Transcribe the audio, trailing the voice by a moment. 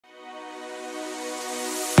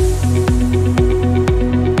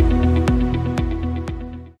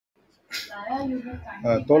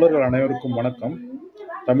தோழர்கள் அனைவருக்கும் வணக்கம்.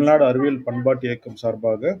 தமிழ்நாடு அறிவியல் பண்பாட்டு இயக்கம்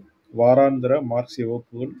சார்பாக வாராந்திர மார்க்சிய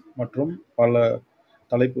வகுப்புகள் மற்றும் பல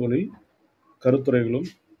தலைப்புகளில் கருத்துரைகளும்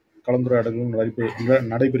கலந்துரையாடல்களும்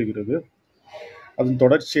நடைபெறுகிறது. அதன்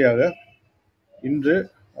தொடர்ச்சியாக இன்று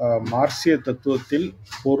மார்க்சிய தத்துவத்தில்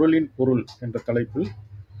பொருளின் பொருள் என்ற தலைப்பில்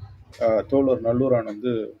தோழர் நல்லூரான்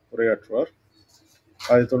உரையாற்றுவார்.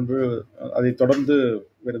 அதைத் தொடர்ந்து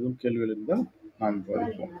வேறு எதுவும் கேள்விகள் இருந்தால் நான்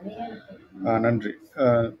பதிப்போம். நன்றி.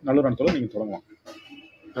 நல்லூரான் தோழர், நீங்க தொடங்கலாம்.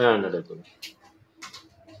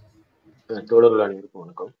 தோழர்கள் அனைவருக்கும்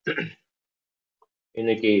வணக்கம்.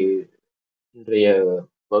 இன்னைக்கு இன்றைய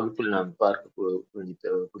வகுப்பில் நாம்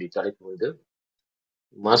பார்க்கக்கூடிய தலைப்பு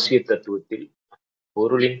மார்க்சிய தத்துவத்தில்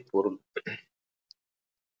பொருளின் பொருள்.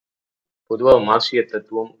 பொதுவாக மார்க்சிய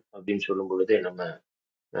தத்துவம் அப்படின்னு சொல்லும் பொழுது நம்ம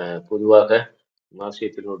பொதுவாக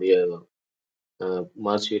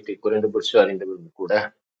மார்க்சியத்தை குறைந்தபட்சம் அறிந்தவர்கள் கூட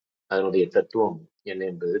அதனுடைய தத்துவம் என்ன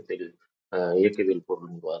என்பது இயக்கவியல்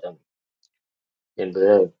பொருள்வாதம்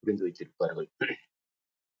என்பதை புரிந்து வைத்திருப்பார்கள்.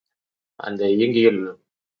 அந்த இயங்கியல்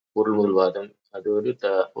பொருள்வாதம் அது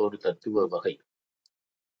ஒரு தத்துவ வகை.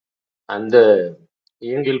 அந்த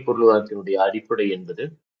இயங்கியல் பொருள்வாதத்தினுடைய அடிப்படை என்பது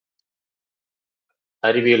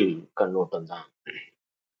அறிவியல் கண்ணோட்டம் தான்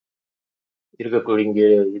இருக்கக்கூடிய.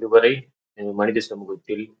 இங்கே இதுவரை மனித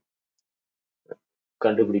சமூகத்தில்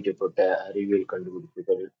கண்டுபிடிக்கப்பட்ட அறிவியல்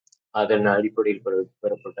கண்டுபிடிப்புகள், அதன் அடிப்படையில்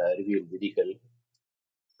பெறப்பட்ட அறிவியல் விதிகள்,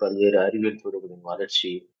 பல்வேறு அறிவியல் துறைகளின்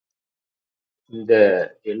வளர்ச்சி, இந்த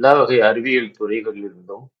எல்லா வகை அறிவியல்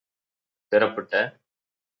துறைகளிலிருந்தும் பெறப்பட்ட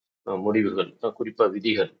முடிவுகள், குறிப்பா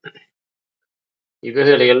விதிகள்,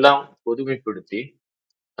 இவைகளை எல்லாம் பொதுமைப்படுத்தி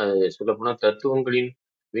சொல்லப்போனா தத்துவங்களின்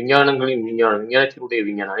விஞ்ஞானத்தினுடைய விஞ்ஞானம்,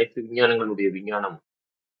 அனைத்து விஞ்ஞானங்களுடைய விஞ்ஞானம்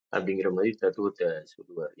அப்படிங்கிற மாதிரி தத்துவத்தை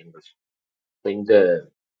சொல்லுவார் எங்கள். இந்த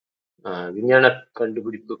விஞ்ஞான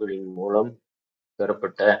கண்டுபிடிப்புகளின் மூலம்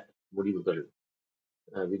பெறப்பட்ட முடிவுகள்,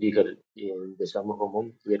 விதிகள், இந்த சமூகமும்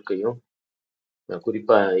இயற்கையும்,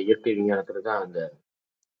 குறிப்பா இயற்கை விஞ்ஞானத்துல தான் அந்த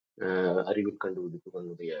அறிவியல்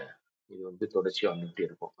கண்டுபிடிப்புகளுடைய இது தொடர்ச்சியா வந்துட்டே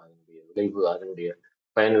இருக்கும். அதனுடைய விளைவு, அதனுடைய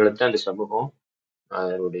பயன்களை தான் அந்த சமூகம்,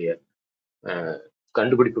 அதனுடைய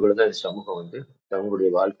கண்டுபிடிப்புகளை தான் இந்த சமூகம்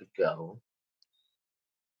தங்களுடைய வாழ்க்கைக்காகவும்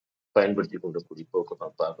பயன்படுத்தி கொண்டக்கூடிய போக்கு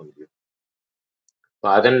பார்க்க முடியும்.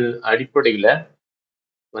 அதன் அடிப்படையில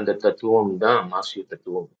அந்த தத்துவம் தான் மார்க்சிய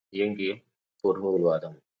தத்துவம், இயங்கிய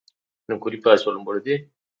பொருள்வாதம். இன்னும் குறிப்பா சொல்லும் பொழுது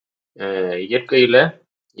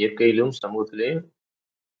இயற்கையிலும்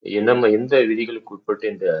சமூகத்திலேயும் எந்த விதிகளுக்கு உட்பட்டு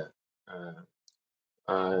இந்த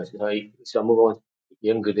சமூகம்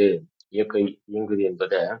இயற்கை இயங்குது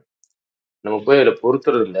என்பதை நம்ம போய் அதில்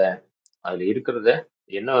பொறுத்துறது இல்லை. அதுல இருக்கிறத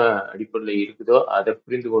என்ன அடிப்படையில் இருக்குதோ அதை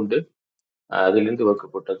புரிந்து கொண்டு அதிலிருந்து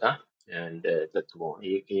வகுக்கப்பட்டதான் இந்த தத்துவம்,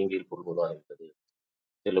 இயங்கியல் பொருள்வாதம் இருக்குது.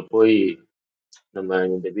 இதுல போய் நம்ம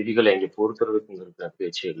இந்த விதிகளை இங்க பொறுத்துறதுக்குங்கிற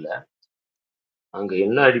பேச்சு இல்லை. அங்க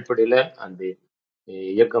என்ன அடிப்படையில அந்த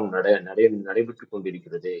இயக்கம் நடைபெற்று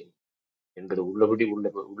கொண்டிருக்கிறது என்பது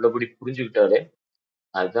உள்ளபடி புரிஞ்சுக்கிட்டாலே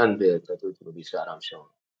அதுதான் இந்த தத்துவத்தினுடைய சாராம்சம்.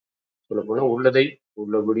 சொல்ல போனா உள்ளதை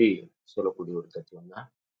உள்ளபடி சொல்லக்கூடிய ஒரு தத்துவம் தான்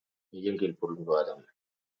இயங்கியல் பொருள்வாதம்.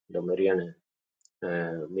 இந்த மாதிரியான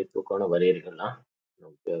மேற்போக்கான வரையறைகள்லாம்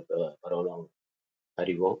நமக்கு பரவலாம்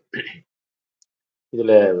அறிவோம்.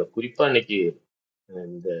 இதுல குறிப்பா இன்னைக்கு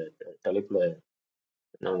இந்த தலைப்புல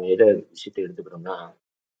நம்ம எதை விஷயத்தை எடுத்துக்கிறோம்னா,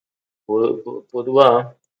 பொதுவா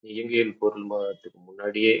இயங்கியல் பொருள்வாதத்துக்கு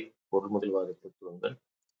முன்னாடியே பொருள்முதல்வாத தத்துவங்கள்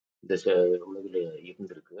இந்த உலகில்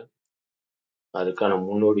இருந்திருக்கு. அதுக்கான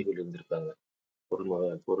முன்னோடிகள் இருந்திருக்காங்க.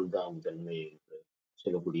 பொருள் தான் முதன்மை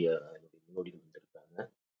சொல்லக்கூடிய முன்னோடிகள் இருந்திருக்காங்க.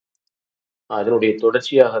 அதனுடைய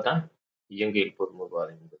தொடர்ச்சியாக தான் இயங்கியல்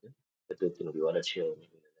பொருள்வாதம் என்பது தத்துவத்தினுடைய வளர்ச்சியாக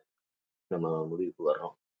நம்ம முடிவுக்கு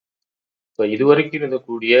வர்றோம். இப்ப இதுவரைக்கும்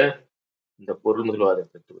இருந்தக்கூடிய இந்த பொருள்முதல்வாத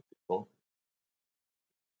தத்துவத்திற்கும்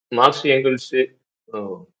மார்க்ஸ் எங்கெல்ஸ்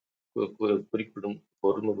குறிப்பிடும்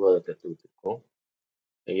பொருள்முதல்வாத தத்துவத்திற்கும்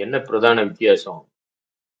என்ன பிரதான வித்தியாசம்,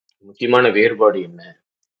 முக்கியமான வேறுபாடு என்ன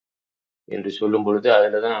என்று சொல்லும் பொழுது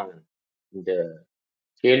அதுலதான் இந்த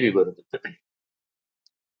கேள்வி வருது.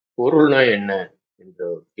 பொருள்னா என்ன என்ற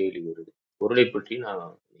கேள்வி வருது. பொருளை பற்றி நான்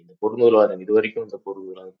இந்த பொருள்முதல்வாதம் இதுவரைக்கும் இந்த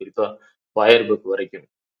பொருள்முதல்வாதம் குறிப்பா பாயர்பர்க் வரைக்கும்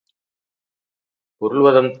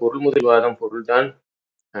பொருள்முதல்வாதம் பொருள்தான்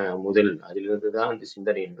முதல், அதிலிருந்துதான் அந்த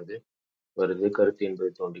சிந்தனை என்பது வருது, கருத்து என்பது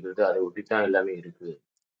தோன்றுகிறது. அதை ஒட்டித்தான் எல்லாமே இருக்கு.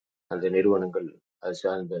 அந்த நிறுவனங்கள், அது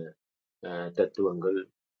சார்ந்த தத்துவங்கள்,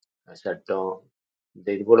 சட்டம்,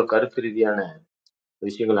 இது போல கருத்து ரீதியான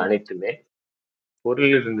விஷயங்கள் அனைத்துமே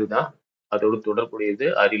பொருளிலிருந்து தான், அதோடு தொடர்புடையது,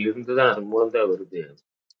 அதிலிருந்து தான், அதன் மூலம் தான் வருது.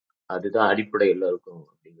 அதுதான் அடிப்படை எல்லாருக்கும்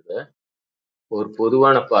அப்படிங்கிற ஒரு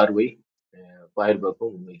பொதுவான பார்வை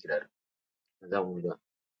பாயர்பர்க்கும் முன்வைக்கிறார். அதுதான் உண்மைதான்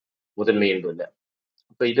முதன்மை என்பதுல.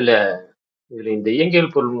 அப்ப இதுல இதுல இந்த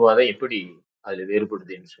இயங்கியல் பொருள்வாதம் எப்படி அதுல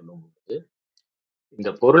வேறுபடுதுன்னு சொல்லும்போது, இந்த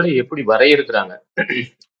பொருளை எப்படி வரையறுக்கிறாங்க?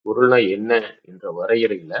 பொருள்னா என்ன என்ற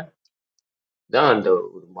வரையறையில தான் அந்த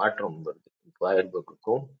ஒரு மாற்றம் வருது.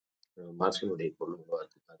 ஃபயர்பக்குக்கும் மார்க்சினுடைய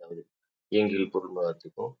பொருள்வாதத்துக்கும், அதாவது இயங்கியல்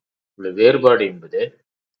பொருள்வாதத்துக்கும் உள்ள வேறுபாடு என்பது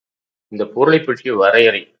இந்த பொருளை பற்றிய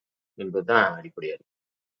வரையறை என்பதுதான் அடிப்படையா இருக்கு.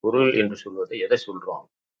 பொருள் என்று சொல்வதை எதை சொல்றோம்?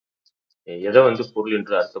 எதை வந்து பொருள்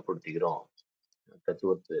என்று அர்த்தப்படுத்துகிறோம்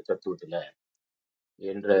தத்துவத்துல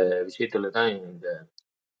என்ற விஷயத்துல தான் இந்த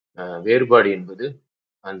வேறுபாடு என்பது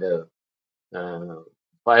அந்த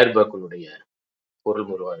ஃபயர்பக்கினுடைய பொருள்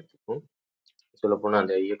முறைவாதத்துக்கும், சொல்லப்போனா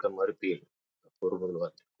அந்த இயக்க மறுப்பியல் பொருள்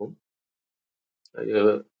முறைவாதத்துக்கும்,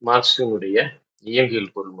 மார்க்சினுடைய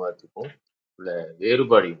இயங்கியல் பொருள்வாதத்துக்கும் உள்ள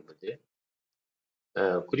வேறுபாடு என்பது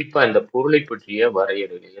குறிப்பா இந்த பொருளை பற்றிய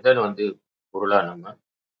வரையறை, எதை வந்து பொருளா நம்ம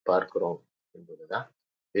பார்க்கிறோம் என்பதுதான்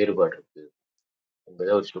வேறுபாடு இருக்கு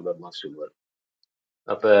என்பதை அவர் சொல்வார், மார்க்ஸ் சொல்வார்.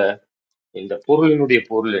 அப்ப இந்த பொருளினுடைய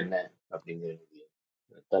பொருள் என்ன அப்படிங்கிற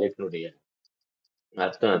தலைப்பினுடைய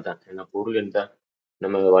அர்த்தம் அதான். ஏன்னா பொருள் என்றால்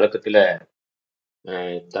நம்ம வழக்கத்துல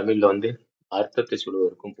தமிழ்ல வந்து அர்த்தத்தை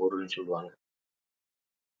சொல்வதற்கும் பொருள்னு சொல்லுவாங்க.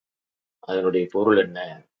 அதனுடைய பொருள் என்ன,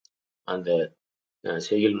 அந்த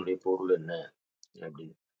செயலினுடைய பொருள் என்ன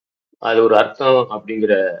அப்படின்னு. அது ஒரு அர்த்தம்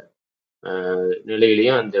அப்படிங்கிற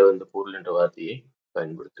நிலையிலையும் அந்த அந்த பொருள் என்ற வார்த்தையை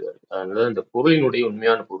பயன்படுத்துவார். அதனால அந்த பொருளினுடைய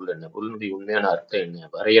உண்மையான பொருள் என்ன, பொருளினுடைய உண்மையான அர்த்தம் என்ன,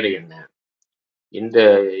 வரையறை என்ன, இந்த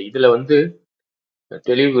இதுல வந்து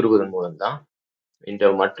தெளிவு பெறுவதன் மூலம்தான் இந்த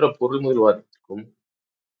மற்ற பொருள்முதல்வாதத்திற்கும்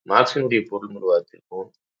மார்க்சினுடைய பொருள்முதல்வாதத்திற்கும்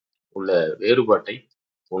உள்ள வேறுபாட்டை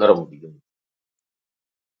உணர முடியும்.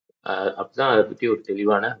 அப்பதான் அதை பத்தி ஒரு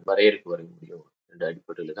தெளிவான வரையறைக்கு வர முடியும் என்ற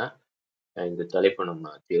அடிப்படையில தான் இந்த தலைப்பை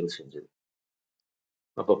நம்ம தேர்வு செஞ்சது.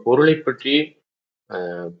 அப்ப பொருளை பற்றி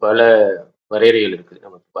பல வரையறைகள் இருக்கு.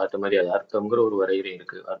 நம்ம பார்த்த மாதிரி அது அர்த்தம்ங்கிற ஒரு வரையறை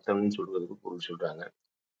இருக்கு. அர்த்தம்னு சொல்றதுக்கு பொருள் சொல்றாங்க.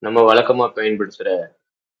 நம்ம வழக்கமா பயன்படுத்துற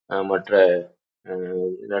மற்ற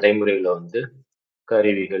நடைமுறையில வந்து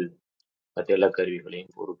கருவிகள், மற்ற எல்லா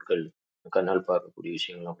கருவிகளையும் பொருட்கள், கண்ணால் பார்க்கக்கூடிய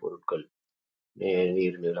விஷயங்கள்லாம் பொருட்கள்,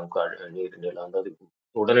 நீர் நிலம் நீர் நிலம், அதாவது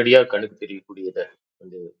உடனடியாக கண்ணுக்கு தெரியக்கூடியதை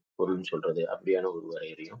வந்து பொருள்னு சொல்றது, அப்படியான ஒரு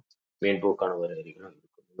வரையறையும் மேம்போக்கான வரையறைகளும்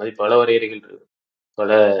இருக்கு. இந்த மாதிரி பல வரையறைகள் இருக்கு.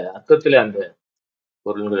 பல அர்த்தத்துல அந்த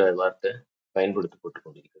பொருள்ங்கிற வார்த்தை பயன்படுத்தப்பட்டு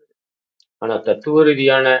கொண்டிருக்கிறது. ஆனா தத்துவ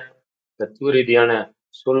ரீதியான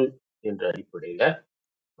சொல் என்ற அடிப்படையில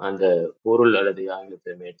அந்த பொருள் அல்லது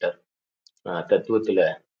ஆங்கிலத்துல மேட்டர், தத்துவத்துல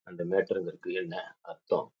அந்த மேட்டருங்கிறதுக்கு என்ன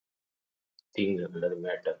அர்த்தம், தீங்கு அல்லது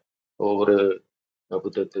மேட்டர், ஒவ்வொரு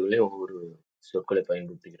புத்தகத்துலையும் ஒவ்வொரு சொற்களை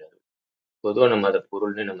பயன்படுத்துகிறார்கள். பொதுவா நம்ம அதை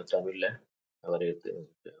பொருள்னு நம்ம தமிழ்ல வரையறுத்து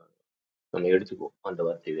நம்ம எடுத்துக்குவோம் அந்த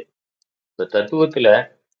வார்த்தையை. இப்ப தத்துவத்துல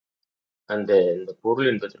அந்த இந்த பொருள்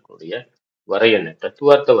என்பதற்குரிய வரை என்ன,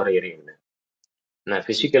 தத்துவார்த்த வரையறை என்ன,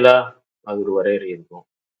 பிசிக்கலா அது ஒரு வரையறை இருக்கும்,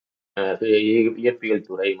 இயற்பியல்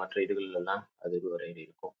துறை மற்ற இதுகள் எல்லாம் அது ஒரு வரையறை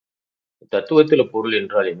இருக்கும். தத்துவத்துல பொருள்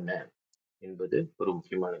என்றால் என்ன என்பது ஒரு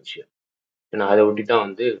முக்கியமான விஷயம். ஏன்னா அதை ஒட்டிதான்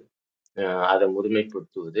வந்து அதை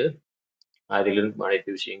முழுமைப்படுத்துவது, அதிலிருந்து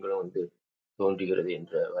அனைத்து விஷயங்களும் வந்து தோன்றுகிறது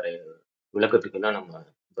என்ற விளக்கத்துக்கெல்லாம் நம்ம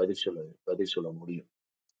பதில் சொல்ல முடியும்.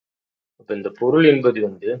 அப்ப இந்த பொருள் என்பது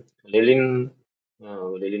வந்து லெலின்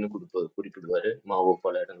லெலின் குறிப்பிடுவாரு, மாவோ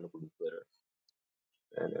பல இடங்களை குறிப்பிடுவாரு.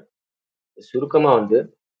 சுருக்கமா வந்து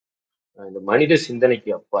இந்த மனித சிந்தனைக்கு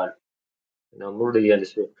அப்பால் நம்மளுடைய அந்த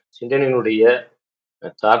சிந்தனையினுடைய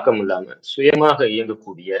தாக்கம் இல்லாம சுயமாக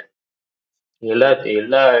இயங்கக்கூடிய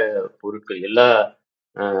எல்லா பொருட்கள், எல்லா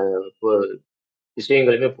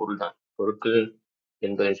விஷயங்களுமே பொருள் தான். பொருட்கள்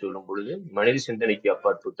என்பதை சொல்லும் பொழுது மனித சிந்தனைக்கு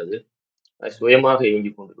அப்பாற்பட்டது, சுயமாக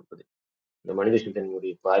இயங்கிக் கொண்டிருப்பது, இந்த மனித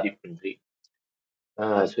சிந்தனையுடைய பாதிப்பின்றி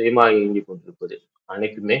சுயமாக இயங்கிக் கொண்டிருப்பது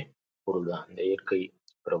அனைத்துமே பொருள் தான். இந்த இயற்கை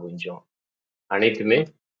பிரபஞ்சம் அனைத்துமே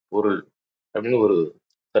பொருள் அப்படின்னு ஒரு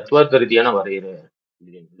தத்துவார்த்த ரீதியான வரையறை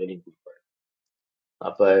லெனின் கொடுப்பாரு.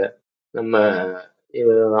 அப்ப நம்ம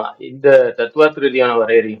இந்த தத்துவார்த்த ரீதியான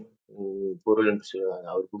வரையறை பொருள் என்று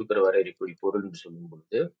அவர் கொடுக்கிற வரையறைப்படி பொருள் என்று சொல்லும்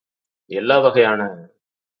பொழுது எல்லா வகையான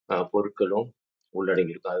பொருட்களும்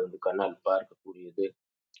உள்ளடங்கி இருக்கும். அது வந்து கண்ணால் பார்க்கக்கூடியது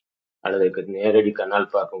அல்லது நேரடி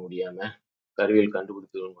கண்ணால் பார்க்க முடியாம கருவியில்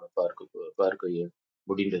கண்டுபிடித்து பார்க்க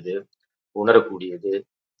முடிந்தது, உணரக்கூடியது,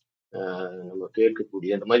 நம்ம கேட்கக்கூடிய,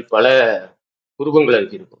 இந்த மாதிரி பல உருவங்கள்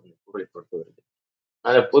அதுக்கு இருக்கும் பொருளை பொறுத்தவரைக்கும்.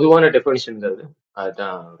 அந்த பொதுவான டெபினிஷன்ங்கிறது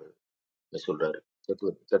அதுதான் அவர் சொல்றாரு.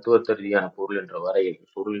 தத்துவ ரீதியான பொருள் என்ற வரையறை,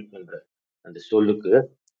 பொருள் என்ற அந்த சொல்லுக்கு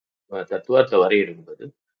தத்துவார்த்த வரையறை என்பது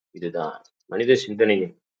இதுதான். மனித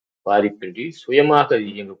சிந்தனையின் பாதிப்பின்றி சுயமாக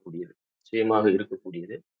இயங்கக்கூடியது, சுயமாக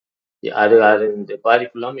இருக்கக்கூடியது, அது அது இந்த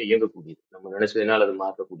பாதிப்பு இல்லாம இயங்கக்கூடியது. நம்ம நினைச்சதுனால அது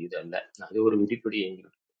மாற்றக்கூடியது அல்ல. அது ஒரு விதிப்படி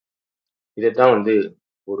இயங்கிடும். இதைத்தான் வந்து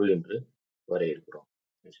பொருள் என்று வரையறுக்கிறோம்.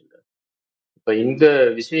 சொல்றாரு. இப்ப இந்த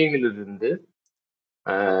விஷயங்களிலிருந்து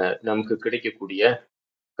நமக்கு கிடைக்கக்கூடிய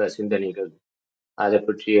சிந்தனைகள், அதை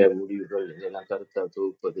பற்றிய முடிவுகள், இதெல்லாம் கருத்தா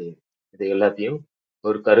தொகுப்பது, இதை எல்லாத்தையும்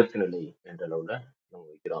ஒரு கருத்து நிலை என்ற அளவுல நம்ம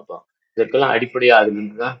வைக்கிறோம். அப்போ இதற்கெல்லாம் அடிப்படையா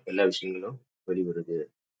அதிலிருந்து தான் எல்லா விஷயங்களும் வெளிவருது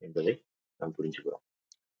என்பதை நாம் புரிஞ்சுக்கிறோம்.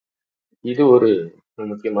 இது ஒரு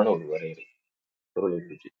முக்கியமான ஒரு வரையறை பொருளை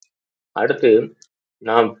பற்றி. அடுத்து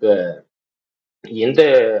நாம் இப்ப எந்த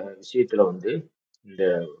விஷயத்துல வந்து இந்த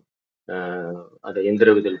அந்த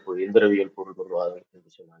எந்திரவியல் பொருள் நிர்வாகம் என்று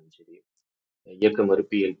சொன்னாலும் சரி, இயக்க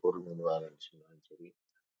மறுப்பியல் பொருள் நிர்வாகம் என்று சொன்னாலும் சரி,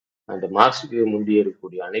 அந்த மார்க்சுக்கு முந்தைய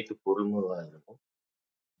இருக்கக்கூடிய அனைத்து பொருள் நிர்வாகங்களும்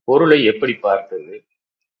பொருளை எப்படி பார்த்தது,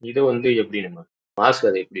 இதை வந்து எப்படி நம்ம மார்க்ஸ்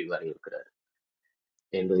அதை எப்படி வரையறுக்கிறார்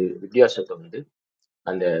என்பது வித்தியாசத்தை வந்து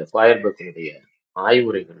அந்த ஃபயர்பர்க்கினுடைய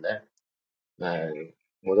ஆய்வுரைகள்ல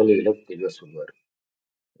முதலில் தெளிவாக சொல்லுவார்.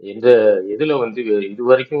 எந்த இதுல வந்து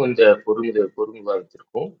இதுவரைக்கும் இந்த பொருள்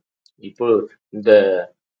விவாதத்திற்கும் இப்போ இந்த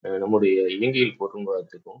நம்முடைய இயங்கியல் பொருள்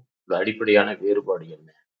விவாதத்துக்கும் உள்ள அடிப்படையான வேறுபாடு என்ன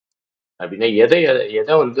அப்படின்னா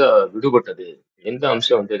எதை வந்து விடுபட்டது, எந்த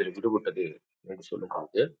அம்சம் வந்து அதுல விடுபட்டது என்று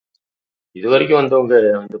சொல்லும்போது, இதுவரைக்கும் வந்தவங்க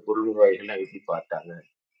அந்த பொருள் விவாதிகள்லாம் எப்படி பார்த்தாங்க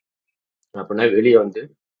அப்படின்னா, வெளியே வந்து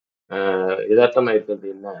யதார்த்தமா இருக்கிறது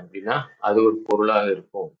என்ன அப்படின்னா, அது ஒரு பொருளாக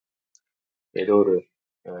இருக்கும், ஏதோ ஒரு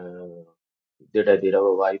திரவ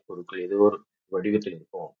வாய்ப்பொருட்கள் ஏதோ ஒரு வடிவத்தில்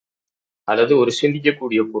இருக்கும், அல்லது ஒரு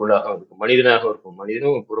சிந்திக்கக்கூடிய பொருளாக இருக்கும், மனிதனாக இருக்கும்.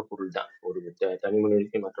 மனிதனும் ஒரு புறப்பொருள் தான். ஒரு தனி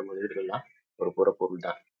மனிதனுக்கு மற்ற மனிதர்கள்லாம் ஒரு புறப்பொருள்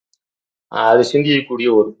தான். அது சிந்திக்கக்கூடிய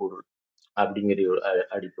ஒரு பொருள் அப்படிங்கிற ஒரு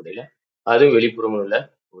அடிப்படையில அதுவும் வெளிப்புறம் உள்ள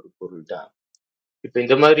ஒரு பொருள் தான். இப்ப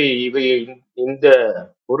இந்த மாதிரி இந்த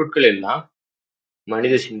பொருட்கள் எல்லாம்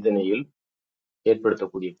மனித சிந்தனையில்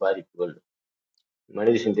ஏற்படுத்தக்கூடிய பாதிப்புகள்,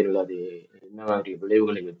 மனித சிந்தனையில் அது என்ன மாதிரி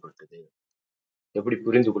விளைவுகளை ஏற்படுத்துது, எப்படி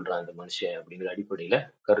புரிந்து கொள்றான் அந்த மனுஷன் அப்படிங்கிற அடிப்படையில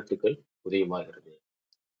கருத்துக்கள் உதயமாகிறது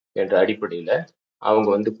என்ற அடிப்படையில அவங்க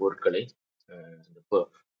வந்து பொருட்களை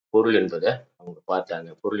பொருள் என்பதை அவங்க பார்த்தாங்க.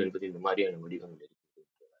 பொருள் என்பது இந்த மாதிரியான வடிவங்கள்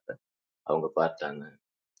இருக்குது அவங்க பார்த்தாங்க.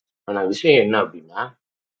 ஆனா விஷயம் என்ன அப்படின்னா,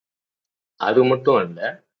 அது மட்டும் அல்ல,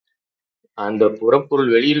 அந்த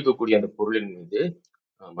புறப்பொருள் வெளியிருக்கக்கூடிய அந்த பொருளின் மீது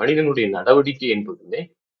மனிதனுடைய நடவடிக்கை என்பதுமே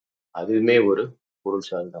அதுவுமே ஒரு பொருள்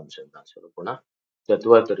சார்ந்த அம்சம் தான். சொல்லப்போனா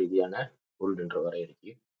தத்துவார்த்த ரீதியான பொருள் என்ற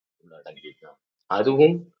வரையறைக்கு உள்ளடங்கியதுதான்.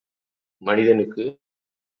 அதுவும் மனிதனுக்கு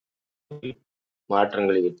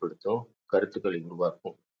மாற்றங்களை ஏற்படுத்தும், கருத்துக்களை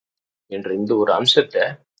உருவாக்கும் என்ற இந்த ஒரு அம்சத்தை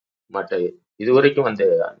மற்ற இதுவரைக்கும் அந்த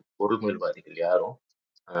பொருள்மொழிவாதிகள் யாரும்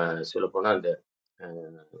சொல்லப்போனா அந்த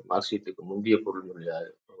மார்க்சியத்துக்கு முந்தைய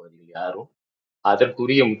பொருள்மொழிவாதிகள் யாரும்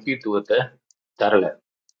அதற்குரிய முக்கியத்துவத்தை தரல.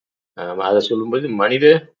 அதை சொல்லும்போது மனித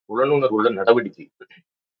புலனுணர்வுள்ள நடவடிக்கை,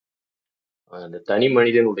 அந்த தனி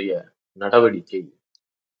மனிதனுடைய நடவடிக்கை,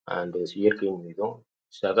 அந்த இயற்கையின் மீதும்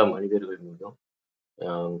சக மனிதர்கள் மீதும்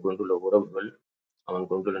அவன் கொண்டுள்ள உறவுகள், அவன்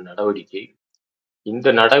கொண்டுள்ள நடவடிக்கை, இந்த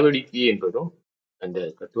நடவடிக்கை என்பதும் அந்த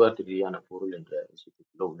தத்துவார்த்த ரீதியான பொருள் என்ற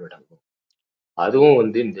விஷயத்துக்குள்ள உள்ளடங்கும். அதுவும்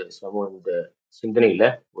வந்து இந்த சிந்தனையில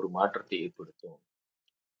ஒரு மாற்றத்தை ஏற்படுத்தும்.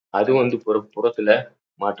 அதுவும் வந்து புறத்துல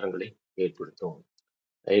மாற்றங்களை ஏற்படுத்தும்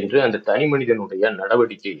என்று அந்த தனி மனிதனுடைய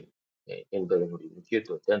நடவடிக்கை என்பதனுடைய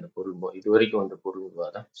முக்கியத்துவத்தை அந்த பொருள் இதுவரைக்கும் அந்த பொருள்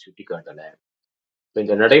விவாதம் சுட்டி காட்டல. இப்ப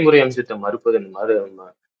இந்த நடைமுறை அம்சத்தை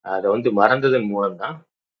அதை வந்து மறந்ததன் மூலம்தான்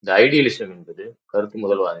இந்த ஐடியலிசம் என்பது, கருத்து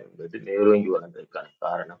முதல்வாதம் என்பது மேலோங்கி வளர்ந்ததற்கான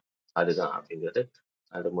காரணம் அதுதான் அப்படிங்கிறது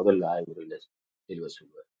அந்த முதல் ஆய்வுரையில தெளிவா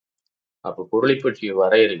சொல்லுவார். அப்ப பொருளை பற்றிய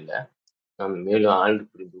வரையறையில நாம் மேலும் ஆழ்ந்து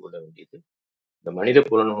புரிந்து கொள்ள வேண்டியது, இந்த மனித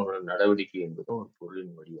புலனோட நடவடிக்கை என்பதும் ஒரு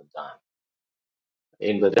பொருளின் வடிவம் தான்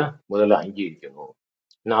என்பதை முதல்ல அங்கீகரிக்கணும்.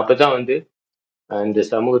 அப்பதான் வந்து இந்த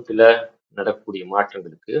சமூகத்துல நடக்கக்கூடிய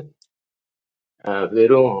மாற்றங்களுக்கு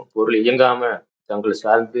வெறும் பொருள் இயங்காம தங்களை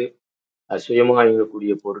சார்ந்து சுயமா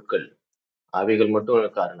இயங்கக்கூடிய பொருட்கள் அவைகள்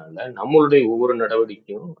மட்டும் காரணம் இல்ல, நம்மளுடைய ஒவ்வொரு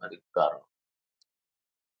நடவடிக்கையும் அதுக்கு காரணம்.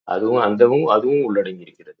 அதுவும் உள்ளடங்கி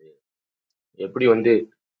இருக்கிறது. எப்படி வந்து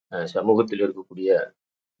சமூகத்தில் இருக்கக்கூடிய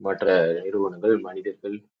மற்ற நிறுவனங்கள்,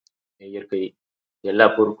 மனிதர்கள், இயற்கை எல்லா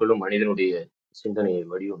பொருட்களும் மனிதனுடைய சிந்தனையை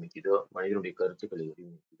வடிவமைக்குதோ, மனிதனுடைய கருத்துக்களை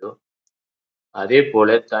வடிவமைக்குதோ, அதே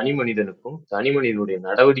போல தனி மனிதனுக்கும் தனி மனிதனுடைய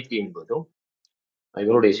நடவடிக்கை என்பதும்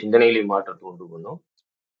இவனுடைய சிந்தனைகளை மாற்றத்தை உண்டு பண்ணும்.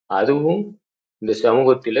 அதுவும் இந்த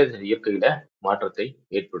சமூகத்தில இயற்கையில மாற்றத்தை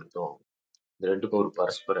ஏற்படுத்தும். இந்த ரெண்டுக்கும் ஒரு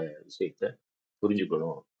பரஸ்பர விஷயத்தை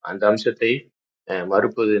புரிஞ்சுக்கணும். அந்த அம்சத்தை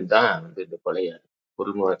மறுப்பதுன்னு தான் வந்து இந்த பழைய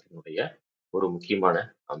பொருள்வாதத்தினுடைய ஒரு முக்கியமான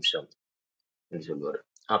அம்சம் என்று சொல்லுவார்.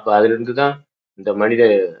 அப்ப அதுல இருந்துதான் இந்த மனித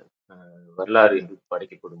வரலாறு என்று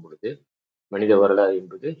படைக்கப்படும் பொழுது, மனித வரலாறு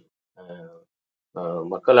என்பது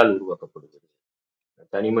மக்களால் உருவாக்கப்படுகிறது.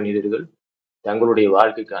 தனி மனிதர்கள் தங்களுடைய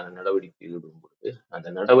வாழ்க்கைக்கான நடவடிக்கைகள் ஈடுபடும் பொழுது அந்த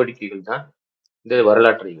நடவடிக்கைகள் தான் இந்த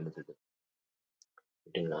வரலாற்றை எழுதுது.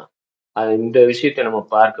 சரிங்களா? இந்த விஷயத்தை நம்ம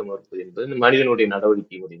பார்க்க மறுப்பது என்பது இந்த மனிதனுடைய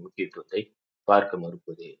நடவடிக்கையினுடைய முக்கியத்துவத்தை பார்க்க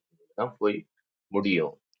மறுப்பது தான் போய்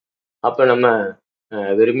முடியும். அப்ப நம்ம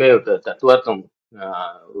வெறுமே தத்துவார்த்தம்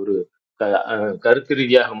ஒரு கருத்து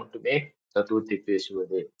ரீதியாக மட்டுமே தத்துவத்தை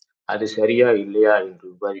பேசுவது, அது சரியா இல்லையா என்று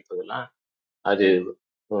விவாதிப்பதெல்லாம் அது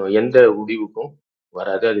எந்த முடிவுக்கும்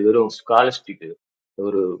வராது. அது வெறும் ஸ்காலஸ்டிக்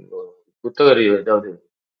ஒரு புத்தக அதாவது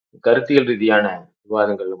கருத்தியல் ரீதியான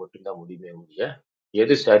விவாதங்கள்ல மட்டும்தான் முடியுமே ஒழிய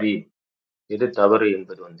எது சரி எது தவறு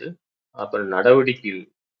என்பது வந்து அப்புறம் நடவடிக்கையில்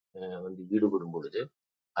வந்து ஈடுபடும் பொழுது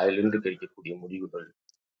அதிலிருந்து கிடைக்கக்கூடிய முடிவுகள்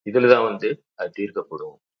இதுலதான் வந்து அது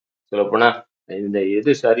தீர்க்கப்படும். சொல்லப்போனா இந்த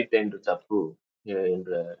எது சரி என்று தப்பு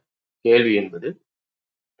என்ற கேள்வி என்பது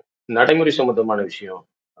நடைமுறை சம்பந்தமான விஷயம்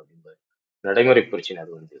அப்படின்பாரு. நடைமுறை பிரச்சனை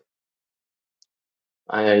அது வந்து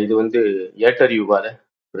இது வந்து ஏற்றறிவுவாத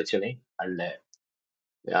பிரச்சனை அல்ல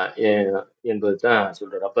என்பதுதான்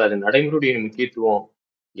சொல்றாரு. அப்ப அது நடைமுறையுடைய முக்கியத்துவம்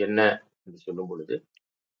என்ன என்று சொல்லும் பொழுது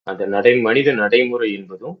அந்த மனித நடைமுறை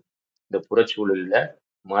என்பதும் இந்த புறச்சூழல்ல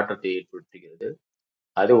மாற்றத்தை ஏற்படுத்துகிறது.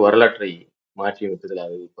 அது வரலாற்றை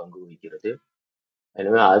மாற்றியமைப்பதில் பங்கு வகிக்கிறது.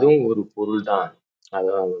 எனவே அதுவும் ஒரு பொருள் தான்.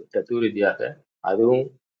 தத்துவ ரீதியாக அதுவும்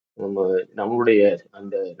நம்மளுடைய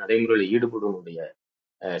அந்த நடைமுறையில் ஈடுபடுவனுடைய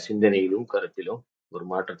சிந்தனையிலும் கருத்திலும் ஒரு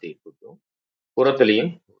மாற்றத்தை ஏற்படுத்தும்.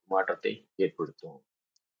 புறத்திலையும் ஒரு மாற்றத்தை ஏற்படுத்தும்.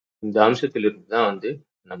 இந்த அம்சத்திலிருந்து தான் வந்து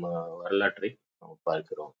நம்ம வரலாற்றை நம்ம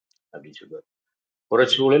பார்க்கிறோம் அப்படின்னு சொல்லுவார்.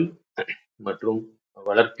 புறச்சூழல் மற்றும்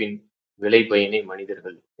வளர்ப்பின் விளை பயனை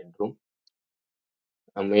மனிதர்கள் என்றும்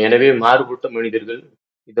எனவே மாறுபட்ட மனிதர்கள்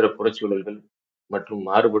இதர புறச்சூழல்கள் மற்றும்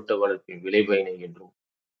மாறுபட்ட வளர்ப்பின் விளை பயனை என்றும்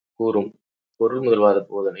கூறும் பொருள் முதல்வாத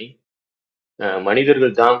போதனை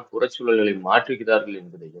மனிதர்கள் தாம் புறச்சூழல்களை மாற்றுகிறார்கள்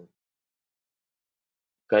என்பதையும்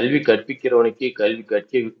கல்வி கற்பிக்கிறவனுக்கே கல்வி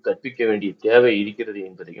கற்பிக்க வேண்டிய தேவை இருக்கிறது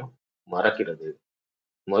என்பதையும் மறுக்கிறது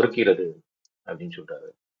அப்படின்னு சொல்றாரு.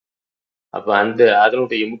 அப்ப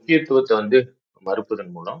அதனுடைய முக்கியத்துவத்தை வந்து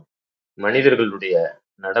மறுப்பதன் மூலம் மனிதர்களுடைய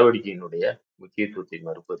நடவடிக்கையினுடைய முக்கியத்துவத்தை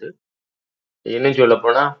மறுப்பது. இன்னும் சொல்ல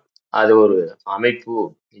போனா அது ஒரு அமைப்பு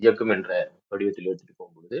இயக்கம் என்ற வடிவத்தில் எடுத்துட்டு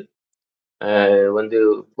போகும்போது வந்து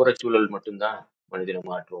புறச்சூழல் மட்டும்தான் மனிதனை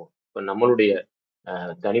மாற்றும். இப்ப நம்மளுடைய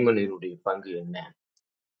தனி மனிதனுடைய பங்கு என்ன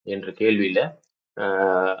என்ற கேள்வியில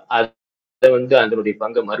அதை வந்து அதனுடைய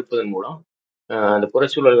பங்கை மறுப்பதன் மூலம் அந்த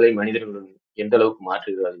புறச்சூழல்களை மனிதர்கள் எந்த அளவுக்கு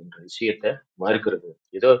மாற்றுகிறார்கள் என்ற விஷயத்தை மறுக்கிறது.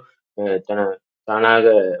 ஏதோ தானாக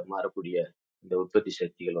மாறக்கூடிய இந்த உற்பத்தி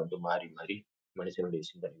சக்திகள் வந்து மாறி மாறி மனுஷனுடைய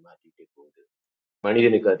சிந்தனை மாற்றிட்டே போகுது.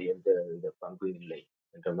 மனிதனுக்கு அது எந்த வித பங்கும் இல்லை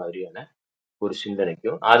என்ற மாதிரியான ஒரு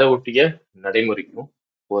சிந்தனைக்கும் அதை ஒட்டிய நடைமுறைக்கும்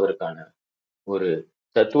போவதற்கான ஒரு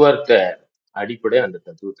தத்துவார்த்த அடிப்படை அந்த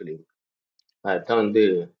தத்துவத்தில் இருக்கு. அதுதான் வந்து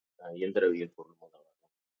இயந்திரவியல் பொருள்வாதம்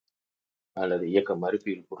அல்லது இயக்க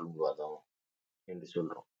மறுப்பியல் பொருள்வாதம் என்று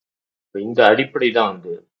சொல்றோம். இப்ப இந்த அடிப்படை தான்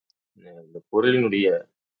வந்து இந்த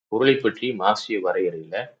பொருளை பற்றி மார்க்சிய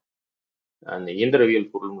வரையறையில அந்த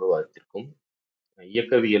இயந்திரவியல் பொருள்வாதத்திற்கும்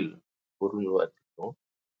இயக்கவியல் பொருள்வாதத்திற்கும்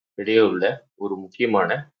இடையே உள்ள ஒரு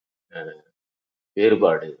முக்கியமான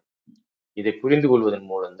வேறுபாடு. இதை புரிந்து கொள்வதன்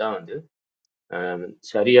மூலம்தான் வந்து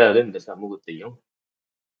சரியாக இந்த சமூகத்தையும்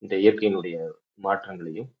இந்த இயற்கையினுடைய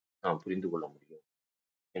மாற்றங்களையும் நாம் புரிந்து கொள்ள முடியும்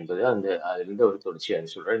என்பது அதிலிருந்து ஒரு தொடர்ச்சியாக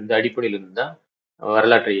சொல்றார். இந்த அடிப்படையில இருந்து தான்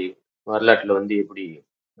வரலாற்றுல வந்து எப்படி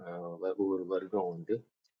ஒவ்வொரு வர்க்கம் வந்து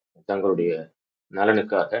தங்களுடைய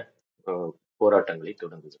நலனுக்காக போராட்டங்களை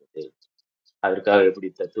தொடங்குகிறது, அதற்காக எப்படி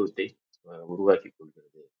தத்துவத்தை உருவாக்கி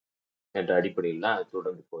கொள்கிறது என்ற அடிப்படையில் தான் அது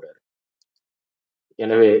தொடர்ந்து போறாரு.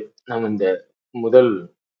 எனவே நாம் இந்த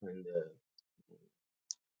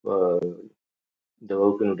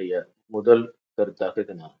வகுப்பினுடைய முதல் கருத்தாக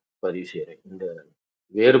இதை நான் பதிவு செய்கிறேன். இந்த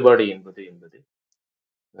வேறுபாடு என்பது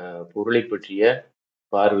பொருளை பற்றிய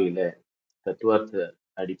பார்வையில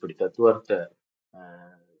தத்துவார்த்த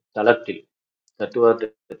தளத்தில்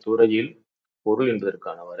தத்துவார்த்த துறையில் பொருள்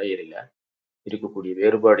என்பதற்கான வரையறையில இருக்கக்கூடிய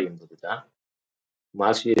வேறுபாடு என்பதுதான்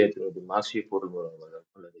மார்க்சிய பொருள்வாதம்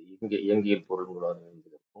அல்லது இயங்கியல் பொருள்வாதம்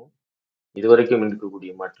என்பதற்கும் இதுவரைக்கும்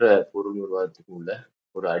இருக்கக்கூடிய மற்ற பொருள்வாதத்துக்கும் உள்ள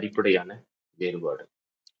ஒரு அடிப்படையான வேறுபாடு.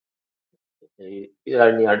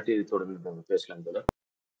 நீ அடுத்து இது தொடர்ந்து நம்ம பேசலாம் தோழர்.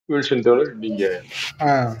 வில்சன் தோழர் நீங்க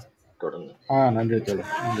தொடர்ந்து. நன்றி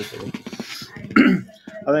தோழர்.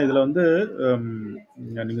 அதான் இதுல வந்து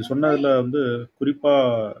நீங்க சொன்னதுல வந்து குறிப்பா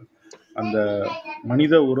அந்த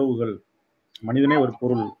மனித உறவுகள், மனிதனே ஒரு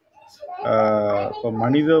பொருள். இப்போ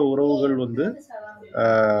மனித உறவுகள் வந்து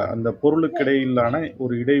அந்த பொருளுக்கு இடையிலான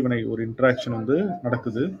ஒரு இடைவினை, ஒரு இன்ட்ராக்ஷன் வந்து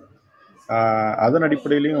நடக்குது. அதன்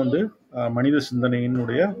அடிப்படையிலையும் வந்து மனித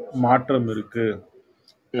சிந்தனையினுடைய மாற்றம் இருக்கு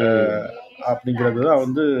ம், அப்படிங்கிறது தான்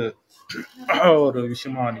வந்து ஒரு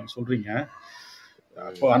விஷயமா நீங்க சொல்றீங்க.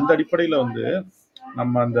 அப்போ ம், அந்த அடிப்படையில வந்து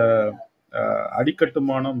நம்ம அந்த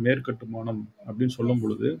அடிக்கட்டுமானம் மேற்கட்டுமானம் அப்படின்னு சொல்லும்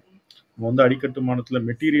பொழுது நம்ம வந்து அடிக்கட்டுமானத்துல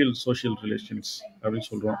மெட்டீரியல் சோஷியல் ரிலேஷன்ஸ் அப்படின்னு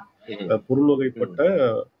சொல்றோம். ம், பொருள் ம், வகைப்பட்ட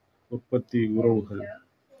உற்பத்தி உறவுகள்.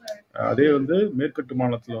 அதே ம், வந்து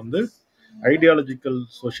மேற்கட்டுமானத்துல வந்து ஐடியாலஜிக்கல்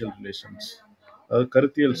சோஷியல் ரிலேஷன்ஸ், அதாவது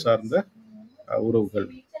கருத்தியல் ம், சார்ந்த உறவுகள்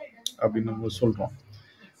அப்படின்னு நம்ம சொல்றோம்.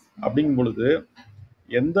 அப்படிங்கும் பொழுது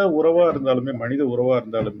எந்த உறவா இருந்தாலுமே, மனித உறவா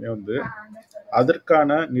இருந்தாலுமே வந்து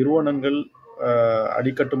அதற்கான நிறுவனங்கள்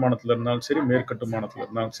அடிக்கட்டுமானத்துல இருந்தாலும் சரி, மேற்கட்டுமானத்துல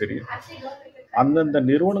இருந்தாலும் சரி, அந்தந்த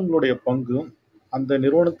நிறுவனங்களுடைய பங்கும் அந்த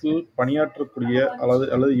நிறுவனத்தில் பணியாற்றக்கூடிய அல்லது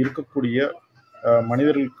அல்லது இருக்கக்கூடிய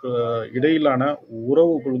மனிதர்களுக்கு இடையிலான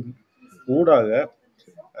உறவுகளும் ஊடாக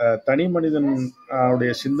தனி மனிதன்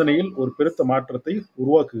உடைய சிந்தனையில் ஒரு பெருத்த மாற்றத்தை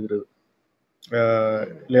உருவாக்குகிறது.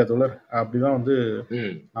 இல்லையா தோழர்? அப்படிதான் வந்து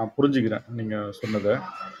ம், நான் புரிஞ்சுக்கிறேன் நீங்க சொன்னதை.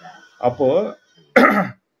 அப்போ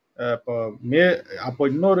இப்போ மே அப்போ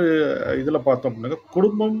இன்னொரு இதுல பார்த்தோம் அப்படின்னாக்க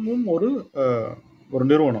குடும்பமும் ஒரு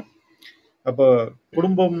நிறுவனம். அப்போ ம்,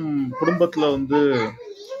 குடும்பம் குடும்பத்துல வந்து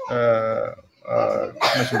அஹ்,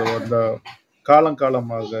 என்ன சொல்றது, அந்த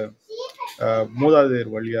காலங்காலமாக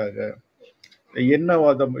மூதாதையர் வழியாக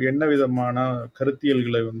என்ன விதமான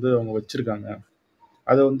கருத்தியல்களை வந்து அவங்க வச்சிருக்காங்க,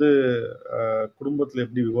 அதை வந்து குடும்பத்துல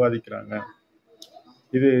எப்படி விவாதிக்கிறாங்க,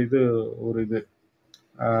 இது இது ஒரு இது.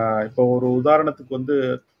 இப்போ ஒரு உதாரணத்துக்கு வந்து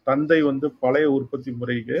தந்தை வந்து பழைய உற்பத்தி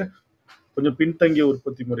முறைக்கு கொஞ்சம் பின்தங்கிய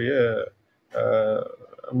உற்பத்தி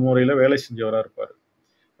முறையில வேலை செஞ்சவரா இருப்பார்.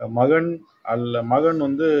 மகன் மகன்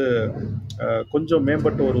வந்து கொஞ்சம்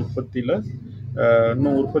மேம்பட்ட ஒரு உற்பத்தியில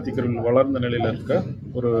இன்னும் உற்பத்தி கருவிகள் வளர்ந்த நிலையில இருக்க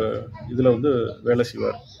ஒரு இதுல வந்து வேலை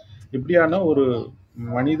செய்வார். இப்படியான ஒரு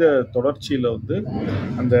மனித தொடர்ச்சியில வந்து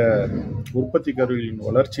அந்த உற்பத்தி கருவிகளின்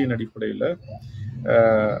வளர்ச்சியின் அடிப்படையில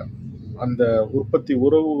அந்த உற்பத்தி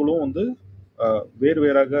உறவுகளும் வந்து வேறு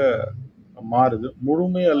வேறாக மாறுது.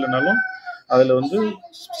 முழுமை அல்லனாலும் அதுல வந்து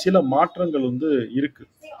சில மாற்றங்கள் வந்து இருக்கு.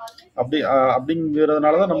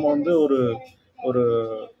 அப்படிங்கிறதுனால தான் நம்ம வந்து ஒரு ஒரு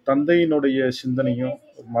தந்தையினுடைய சிந்தனையும்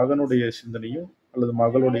மகனுடைய சிந்தனையும் அல்லது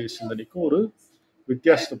மகளுடைய சிந்தனைக்கும் ஒரு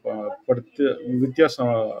வித்தியாசப்படுத்து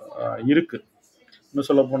வித்தியாசம் இருக்கு. இன்னும்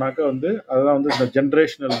சொல்ல போனாக்கா வந்து அதுதான் வந்து இந்த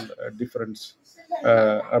ஜென்ரேஷனல் டிஃபரன்ஸ்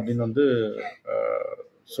அப்படின்னு வந்து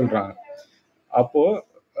சொல்றாங்க. அப்போ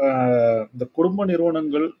இந்த குடும்ப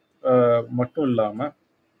நிறுவனங்கள் மட்டும் இல்லாம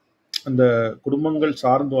அந்த குடும்பங்கள்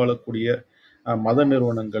சார்ந்து வாழக்கூடிய மத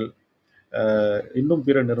நிறுவனங்கள், இன்னும்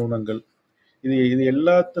பிற நிறுவனங்கள், இது இது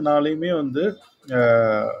எல்லாத்தினாலையுமே வந்து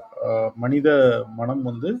மனித மனம்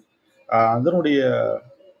வந்து அதனுடைய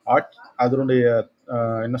அதனுடைய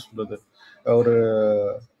என்ன சொல்றது, ஒரு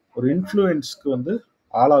ஒரு இன்ஃப்ளூயன்ஸ்க்கு வந்து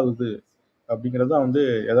ஆளாகுது அப்படிங்கிறது தான் வந்து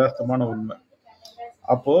யதார்த்தமான உண்மை.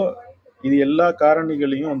 அப்போ இது எல்லா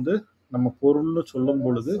காரணிகளையும் வந்து நம்ம பொருள்னு சொல்லும்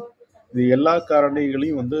பொழுது இது எல்லா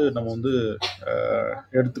காரணிகளையும் வந்து நம்ம வந்து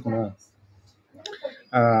எடுத்துக்கணும்.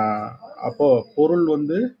 அப்போ பொருள்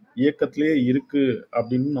வந்து இயக்கத்திலேயே இருக்கு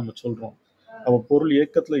அப்படின்னு நம்ம சொல்றோம். அப்போ பொருள்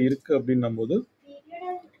இயக்கத்துல இருக்கு அப்படின்னும் போது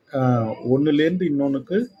ஒன்னுலேருந்து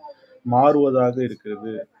இன்னொன்னுக்கு மாறுவதாக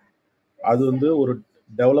இருக்கிறது. அது வந்து ஒரு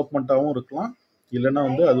டெவலப்மெண்ட்டாகவும் இருக்கலாம், இல்லைன்னா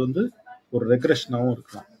வந்து அது வந்து ஒரு ரெக்ரெஷனாகவும்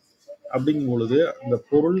இருக்கலாம். அப்படிங்கும் பொழுது அந்த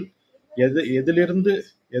பொருள் எதிலிருந்து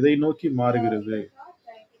எதை நோக்கி மாறுகிறது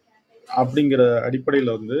அப்படிங்கிற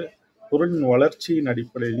அடிப்படையில் வந்து பொருளின் வளர்ச்சியின்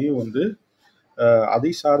அடிப்படையிலையும் வந்து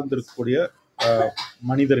அதை சார்ந்து இருக்கக்கூடிய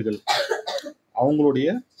மனிதர்கள் அவங்களுடைய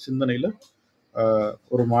சிந்தனையில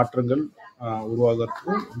ஒரு மாற்றங்கள்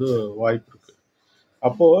உருவாகிறதுக்கும் வந்து வாய்ப்பு இருக்கு.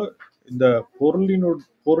 அப்போ இந்த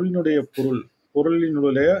பொருளினுடைய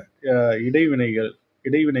பொருளினுடைய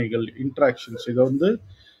இடைவினைகள் இன்ட்ராக்ஷன்ஸ் இதை வந்து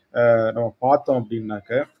நம்ம பார்த்தோம்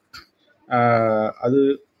அப்படின்னாக்க அது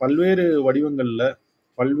பல்வேறு வடிவங்கள்ல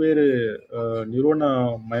பல்வேறு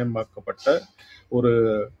நிறுவனமயமாக்கப்பட்ட ஒரு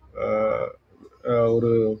ஒரு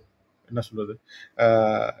என்ன சொல்றது,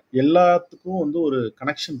 எல்லாத்துக்கும் வந்து ஒரு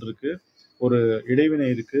கனெக்ஷன் இருக்கு, ஒரு இடைவினை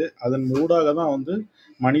இருக்கு. அதன் ஊடாக தான் வந்து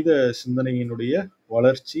மனித சிந்தனையினுடைய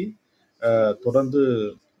வளர்ச்சி தொடர்ந்து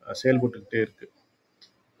செயல்பட்டுக்கிட்டே இருக்கு.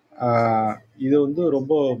 இது வந்து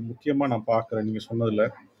ரொம்ப முக்கியமா நான் பார்க்குறேன் நீங்க சொன்னதுல.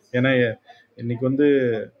 ஏன்னா இன்னைக்கு வந்து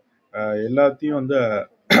எல்லாத்தையும் வந்து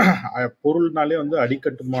பொருள்னாலே வந்து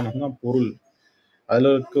அடிக்கட்டுமானம் தான் பொருள்.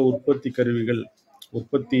 அதுல இருக்க உற்பத்தி கருவிகள்,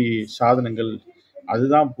 உற்பத்தி சாதனங்கள்,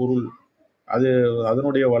 அதுதான் பொருள். அது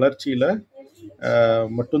அதனுடைய வளர்ச்சியில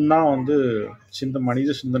மட்டும்தான் வந்து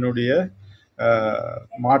மனித சிந்தனையுடைய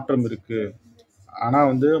மாற்றம் இருக்கு. ஆனா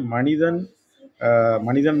வந்து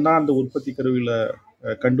மனிதன் தான் அந்த உற்பத்தி கருவியில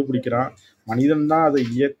கண்டுபிடிக்கிறான், மனிதன் தான் அதை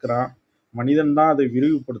இயக்குறான், மனிதன் தான் அதை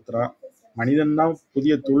விரிவுபடுத்துகிறான், மனிதன் தான்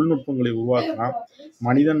புதிய தொழில்நுட்பங்களை உருவாக்குறான்,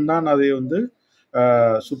 மனிதன் தான் அதை வந்து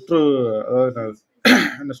சுற்று அதாவது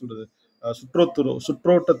என்ன சொல்கிறது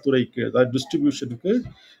சுற்றோட்டத்துறைக்கு அதாவது டிஸ்ட்ரிபியூஷனுக்கு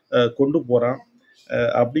கொண்டு போகிறான்.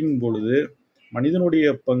 அப்படிங்கும் பொழுது மனிதனுடைய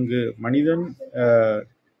பங்கு, மனிதன்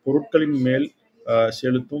பொருட்களின் மேல்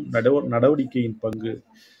செலுத்தும் நடவடிக்கையின் பங்கு,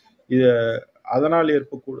 இதை அதனால்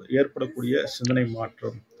ஏற்படக்கூடிய சிந்தனை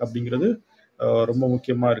மாற்றம் அப்படிங்கிறது ரொம்ப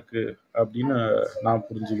முக்கியமாக இருக்குது அப்படின்னு நான்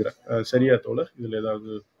புரிஞ்சுக்கிறேன். சரியா தோழர்? இதில்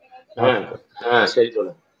ஏதாவது சரி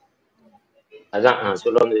தோழர். அதான் நான்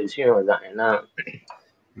சொல்ல வந்த விஷயம் அதுதான். ஏன்னா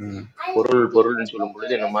பொருள்னு சொல்லும்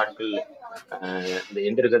பொழுது நம்ம ஆட்கள் இந்த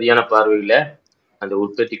எந்திரகதியான பார்வையில அந்த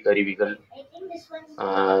உற்பத்தி கருவிகள்,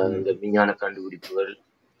 இந்த விஞ்ஞான கண்டுபிடிப்புகள்,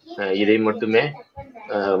 இதை மட்டுமே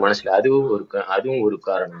மனசுல அதுவும் ஒரு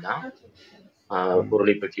காரணம் தான்.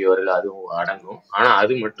 பொருளை பற்றியவர்கள் அதுவும் அடங்கும். ஆனா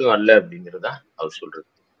அது மட்டும் அல்ல அப்படிங்கிறதா அவர் சொல்றது.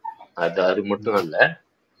 அது மட்டும் அல்ல,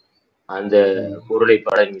 அந்த பொருளை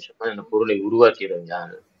சொன்னா அந்த பொருளை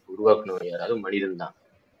உருவாக்கினவன் யாராவது மனிதன் தான்.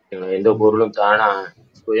 எந்த பொருளும் தானா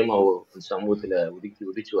சுயமா சமூகத்துல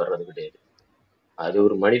உதிச்சு வர்றது கிடையாது. அது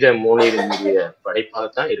ஒரு மனித மூளையினுடைய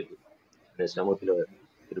படைப்பாகத்தான் இருக்கு. இந்த சமூகத்துல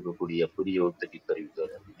இருக்கக்கூடிய புதிய உற்பத்தி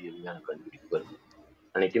கருவிகள், புதிய விஞ்ஞான கண்டுபிடிப்புகள்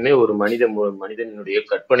அனைத்துமே ஒரு மனிதனுடைய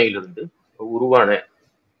கற்பனையிலிருந்து உருவான,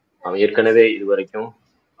 அவன் ஏற்கனவே இதுவரைக்கும்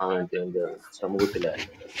இந்த சமூகத்துல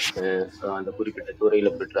அந்த குறிப்பிட்ட துறையில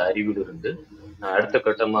பெற்ற அறிவிலிருந்து அடுத்த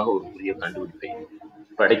கட்டமாக ஒரு புதிய கண்டுபிடிப்பை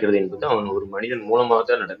படைக்கிறது என்பது அவன் ஒரு மனிதன் மூலமாக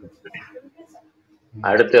தான் நடக்குது.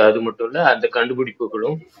 அடுத்து அது மட்டும் இல்ல, அந்த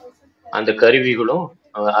கண்டுபிடிப்புகளும் அந்த கருவிகளும்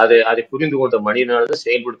அதை புரிந்து கொண்ட மனிதனால்தான்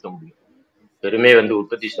செயல்படுத்த முடியும். பெருமே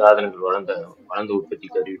உற்பத்தி சாதனங்கள் வளர்ந்த உற்பத்தி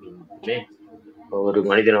கருவிகள் மட்டுமே ஒரு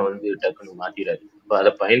மனிதனை டக்குன்னு மாத்திராது. இப்ப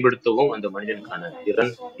அதை பயன்படுத்தவும் அந்த மனிதனுக்கான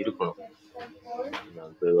திறன் இருக்கணும்.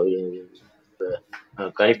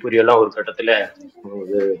 கணிப்பொறியெல்லாம் ஒரு கட்டத்துல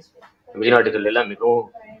வெளிநாடுகள் எல்லாம் மிகவும்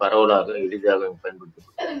பரவலாக எளிதாக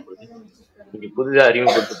பயன்படுத்தப்படும் பொழுது, இங்க புதிதாக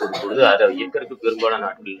அறிமுகப்படுத்தப்படும் பொழுது அதை இயக்கிறதுக்கு பெரும்பாலான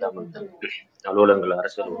ஆட்கள் இல்லாமல் இருந்தாங்க. அலுவலகங்கள்,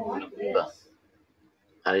 அரசு அலுவலகங்கள்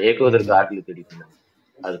அதை இயக்குவதற்கு ஆட்கள் கிடைக்கணும்.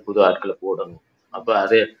 அது புது ஆட்களை போடணும்.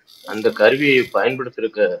 அப்ப அந்த கருவியை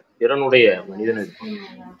பயன்படுத்திருக்க திறனுடைய மனிதன் இருக்கும்.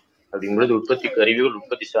 அப்படிங்கிறது உற்பத்தி கருவிகள்,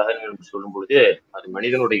 உற்பத்தி சாதனங்கள் என்று சொல்லும் பொழுது அது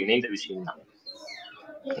மனிதனுடைய இணைந்த விஷயம்தான்.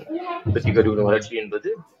 உற்பத்தி கருவியின் வளர்ச்சி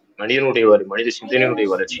என்பது மனித சிந்தனையினுடைய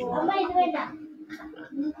வளர்ச்சி.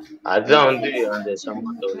 அதுதான் அந்த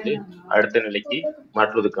சமூகத்தை அடுத்த நிலைக்கு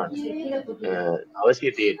மாற்றுவதற்கான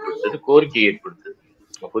அவசியத்தை ஏற்படுத்துறது, கோரிக்கையை ஏற்படுத்துது.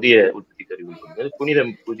 புதிய உற்பத்தி கருவிகள்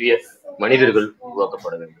புதிய மனிதர்கள்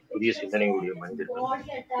உருவாக்கப்பட வேண்டும், புதிய சிந்தனையுடைய மனிதர்கள்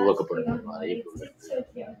உருவாக்கப்பட வேண்டும், அதை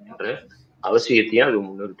என்ற அவசியத்தையும் அது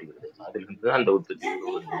முன்னிறுத்துகிறது. அதிலிருந்து தான் அந்த உற்பத்தி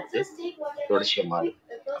தொடர்ச்சியா மாறும்.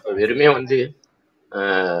 அப்ப வெறுமே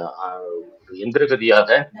எந்திரகதியாக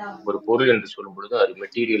ஒரு பொருள் என்று சொல்லும் பொழுது அது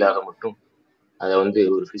மெட்டீரியலாக மட்டும் அதை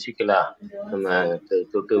ஒரு பிசிக்கலா நம்ம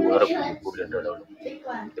தொட்டு உணரக்கூடிய பொருள் என்ற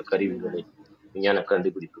அளவில் கருவிகளை, விஞ்ஞான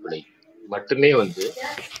கண்டுபிடிப்புகளை மட்டுமே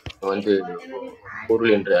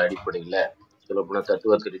பொருள் என்ற அடிப்படையில, சொல்ல போனா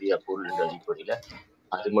தத்துவ ரீதியா பொருள் என்ற அடிப்படையில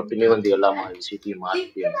அது மட்டுமே எல்லா விஷயத்தையும்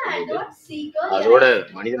மாற்றி சொல்லுது. அதோட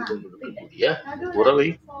மனிதன் கொண்டிருக்கக்கூடிய உறவை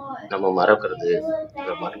நம்ம மறப்பது,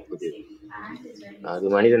 அது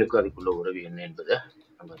மனிதனுக்கு அதுக்குள்ள உறவு என்ன என்பதை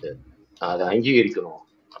நம்ம அதை அங்கீகரிக்கணும்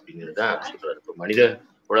அப்படிங்கிறதுதான் சொல்றாரு. இப்ப மனித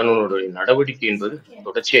உடனுடைய நடவடிக்கை என்பது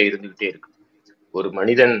தொடர்ச்சியா இருந்துகிட்டே இருக்கு. ஒரு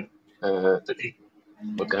மனிதன்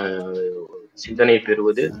சிந்தனை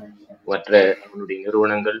பெறுவது மற்ற அவனுடைய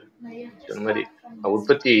நிறுவனங்கள், மாதிரி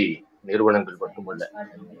உற்பத்தி நிறுவனங்கள் மட்டுமல்ல,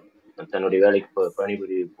 தன்னுடைய வேலைக்கு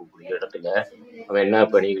பணிபுரியக்கூடிய இடத்துல அவன் என்ன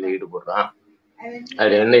பணிகளில் ஈடுபடுறான்,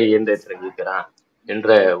 அதுல என்ன இயந்திரத்துல இயக்கிறான் என்ற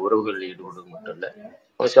உறவுகளில் ஈடுபடுவது மட்டும் இல்ல,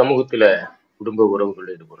 அவன் சமூகத்துல குடும்ப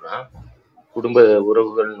உறவுகள் ஈடுபடுறான். குடும்ப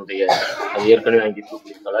உறவுகளுடைய அது ஏற்கனவே அங்கே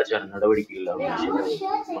இருக்கக்கூடிய கலாச்சார நடவடிக்கைகள்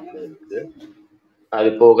இருக்கு. அது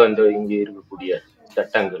போக இங்கே இருக்கக்கூடிய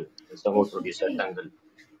சட்டங்கள், சமூகத்துடைய சட்டங்கள்,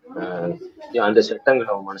 அந்த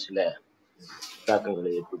சட்டங்கள் அவன் மனசுல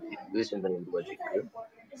தாக்கங்களை ஏற்படுத்தி சிந்தனை உருவாக்கியிருக்கு.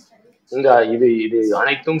 இது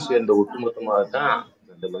அனைத்தும் சேர்ந்த ஒட்டுமொத்தமாகத்தான்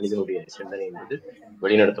அந்த மனிதனுடைய சிந்தனை என்பது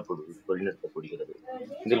வழிநடத்தப்படுகிறது.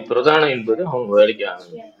 இதில் பிரதானம் என்பது அவங்க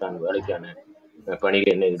தான் வேலைக்கான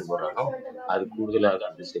பணிகள் என்ன ஈடுபடுறானோ அது கூடுதலாக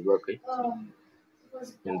அந்த செல்வாக்கை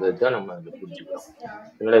என்பதுதான் நம்ம அதை புரிஞ்சுக்கிறோம்.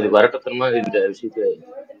 அதனால இது வரக்கத்தனமா இந்த விஷயத்தை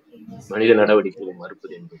மனித நடவடிக்கைகளை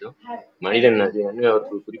மறுப்பது என்பதும், மனிதன்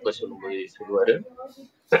அவருக்கு குறிப்பா சொல்லுவாரு,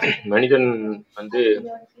 மனிதன்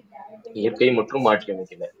இயற்கையை மற்றும் மாற்றி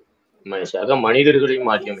அமைக்கல, சக மனிதர்களையும்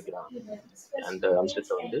மாற்றி அமைக்கிறான். அந்த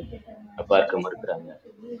அம்சத்தை பார்க்க மறுக்கிறாங்க.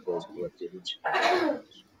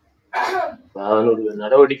 அதனுடைய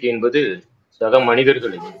நடவடிக்கை என்பது சக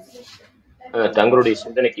மனிதர்களையும் தங்களுடைய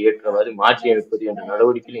சிந்தனைக்கு ஏற்றவாறு மாற்றி அமைப்பது என்ற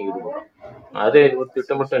நடவடிக்கையிலும் ஈடுபடும். அதை ஒரு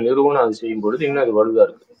திட்டமிட்ட நிறுவனம் அது செய்யும் பொழுது இன்னும் அது வலுவா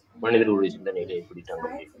இருக்கு. மனிதர்களுடைய சிந்தனைகளை எப்படி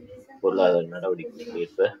தங்களுடைய பொருளாதார நடவடிக்கைகளுக்கு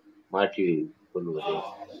ஏற்ப மாற்றி கொள்வது,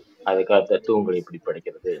 அதுக்கான தத்துவங்களை எப்படி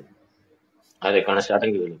படைக்கிறது, அதற்கான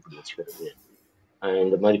சடங்குகள் எப்படி வச்சுக்கிறது,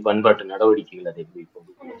 இந்த மாதிரி பண்பாட்டு நடவடிக்கைகள் அதை எப்படி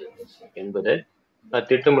கொண்டு போவது என்பதை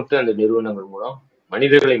திட்டமிட்டு அந்த நிறுவனங்கள் மூலம்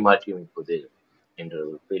மனிதர்களை மாற்றி அமைப்பது என்ற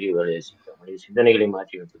ஒரு பெரிய வேலையை செய்யும். மனித சிந்தனைகளை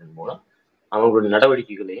மாற்றி அமைப்பதன் மூலம் அவங்களுடைய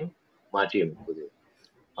நடவடிக்கைகளையும் மாற்றி அமைப்பது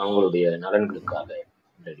அவங்களுடைய நலன்களுக்காக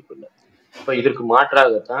என்ற அடிப்படையில். இப்ப இதற்கு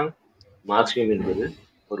மாற்றாகத்தான் மார்க்சியம் என்பது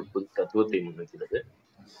ஒரு புது தத்துவத்தை முன்வைக்கிறது.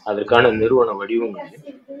 அதற்கான நிறுவன வடிவங்களையும்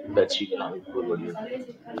கட்சிகள் அமைப்புகள் வடிவங்களையும்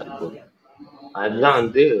அது போதும். அதுதான்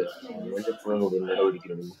வந்து மனித புலனுடைய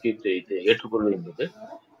நடவடிக்கைகளுடைய முக்கியத்துவத்தை ஏற்றுக்கொள்வது என்பது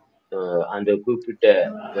அந்த குறிப்பிட்ட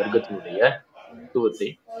வர்க்கத்தினுடைய தத்துவத்தை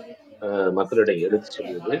மக்களிடம் எடுத்து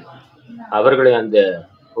செல்வது, அவர்களை அந்த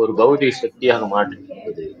ஒரு பௌதிக சக்தியாக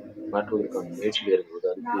மாற்றுவதற்கான முயற்சியில் இருக்கிறது.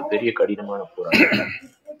 அதுக்கு பெரிய கடினமான போராட்டம்.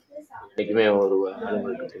 இன்னைக்குமே ஒரு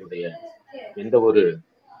ஆளுவர்க்கத்தினுடைய எந்த ஒரு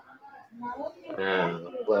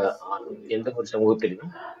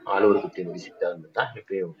சமூகத்திலும் ஆளுவர்க்கத்தினுடைய சித்தாந்தம் தான்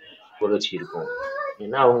எப்பயும் புரட்சி இருக்கும்.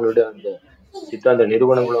 ஏன்னா அவங்களோட அந்த சித்தாந்த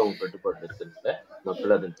நிறுவனங்களும் அவங்க கட்டுப்பாடு இருக்கிறதுனால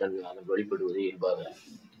மக்கள் அதன் வழிபடுவதை இயல்பாக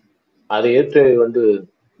இருக்கு. அதை ஏற்று வந்து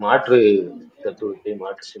மாற்று தத்துவத்தை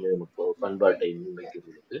மாற்று சில பண்பாட்டை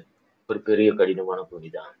முன்வைக்கிறது ஒரு பெரிய கடினமான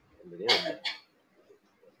பணிதான் என்பதே உண்மை.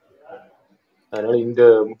 அதனால இந்த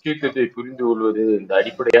முக்கியத்துவத்தை புரிந்து கொள்வது, இந்த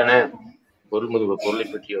அடிப்படையான பொருளை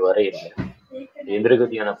பற்றிய வரையறையில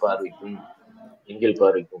எந்திரகதியான பார்வைக்கும் எங்கியல்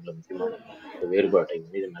பார்வைக்கும் உள்ள முக்கியமான வேறுபாட்டை,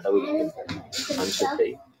 மனித நடவடிக்கை அம்சத்தை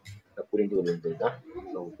புரிந்து கொள்வதுதான்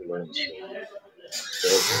முக்கியமான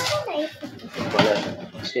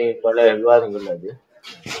விஷயம். பல விவாதங்கள் அது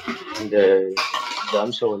இந்த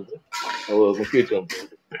அம்சம் வந்து முக்கியத்துவம்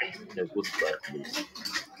கூட்டி பார்க்க முடியும்.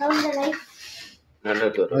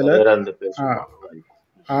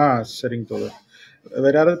 சரிங்க தோழர்.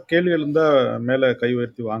 வேற யாராவது கேள்விகள் இருந்தா மேல கை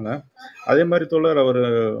உயர்த்தி வாங்க. அதே மாதிரி தோழர், அவர்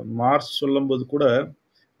மார்க்ஸ் சொல்லும்போது கூட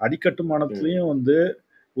அடிக்கட்டுமானத்திலையும் வந்து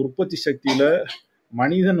உற்பத்தி சக்தியில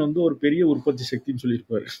மனிதன் வந்து ஒரு பெரிய உற்பத்தி சக்தின்னு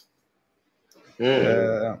சொல்லியிருப்பாரு.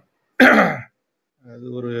 அது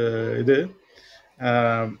ஒரு இது.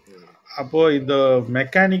 அப்போ இந்த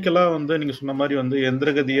மெக்கானிக்கலா வந்து நீங்க சொன்ன மாதிரி வந்து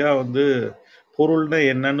எந்திரகதியா வந்து பொருள்னா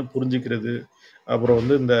என்னன்னு புரிஞ்சுக்கிறது, அப்புறம்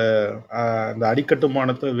வந்து இந்த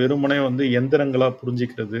அடிக்கட்டுமானத்தை வெறுமனே வந்து எந்திரங்களா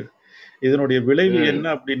புரிஞ்சுக்கிறது, இதனுடைய விளைவு என்ன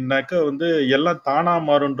அப்படின்னாக்கா வந்து எல்லாம் தானா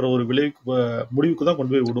மாறுன்ற ஒரு முடிவுக்கு தான்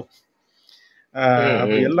கொண்டு போய் விடும்.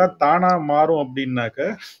 அப்படி எல்லாம் தானா மாறும் அப்படின்னாக்க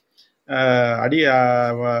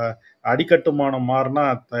அடிக்கட்டுமானம் மாறினா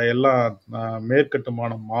எல்லாம்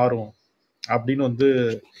மேற்கட்டுமானம் மாறும் அப்படின்னு வந்து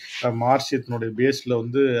மார்க்சியத்தினுடைய பேஸ்ல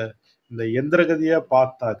வந்து இந்த எந்திரகதியா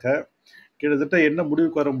பார்த்தாக்க கிட்டத்தட்ட என்ன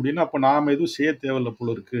முடிவுக்கு வர முடியும்னா, அப்ப நாம எதுவும் செய்ய தேவையில்லை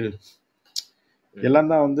போல இருக்கு, எல்லாம்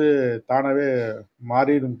தான் வந்து தானாவே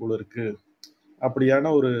மாறிடும் போல இருக்கு,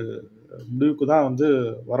 அப்படியான ஒரு முடிவுக்கு தான் வந்து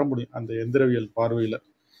வர முடியும் அந்த எந்திரவியல் பார்வையில.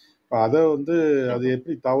 அதை வந்து அது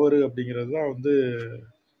எப்படி தவறு அப்படிங்கிறது தான் வந்து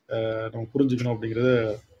நம்ம புரிஞ்சுக்கணும் அப்படிங்கிறத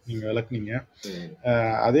நீங்க விளக்குனீங்க.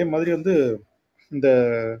 அதே மாதிரி வந்து இந்த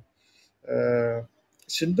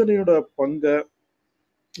சிந்தனையோட பங்கை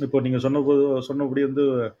இப்போ நீங்க சொன்னபடி வந்து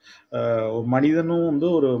மனிதனும் வந்து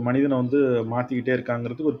ஒரு மனிதனை வந்து மாத்திக்கிட்டே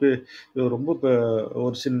இருக்காங்கிறதுக்கு ரொம்ப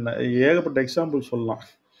ஒரு சின்ன ஏகப்பட்ட எக்ஸாம்பிள் சொல்லலாம்.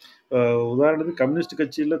 உதாரணத்துக்கு கம்யூனிஸ்ட்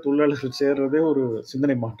கட்சியில தொழிலாளர்கள் சேர்றதே ஒரு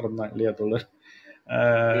சிந்தனை மாற்றம் தான் இல்லையா தோழர்?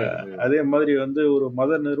 அதே மாதிரி வந்து ஒரு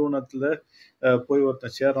மத நிறுவனத்துல போய்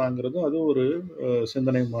ஒருத்தன் சேர்றாங்கிறதும் அது ஒரு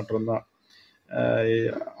சிந்தனை மாற்றம் தான்.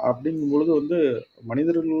 அப்படிங்கும் பொழுது வந்து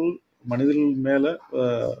மனிதர்கள் மேல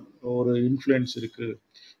ஒரு இன்ஃப்ளூயன்ஸ் இருக்கு,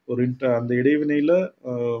 அந்த இடைவினையில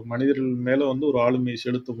மனிதர்கள் மேல வந்து ஒரு ஆளுமையை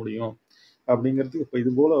செலுத்த முடியும் அப்படிங்கிறதுக்கு இப்போ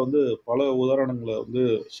இது போல வந்து பல உதாரணங்களை வந்து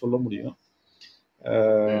சொல்ல முடியும்.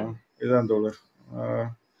 இதுதான் தோழர்.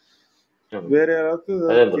 வேற யாராவது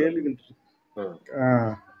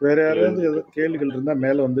கேள்விகள் இருந்தா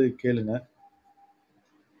மேல வந்து கேளுங்க.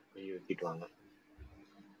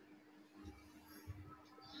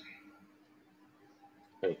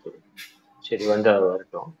 சரி, வந்தா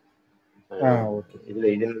வரட்டும்.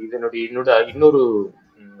 இதனுடைய இன்னொரு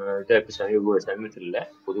சமீபத்தில் இல்ல,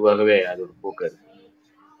 பொதுவாகவே அது ஒரு போக்கு இருக்கு.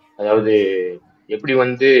 அதாவது எப்படி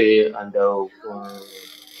வந்து அந்த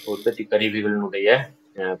உற்பத்தி கருவிகளினுடைய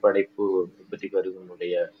படைப்பு, உற்பத்தி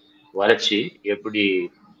கருவிகளுடைய வளர்ச்சி எப்படி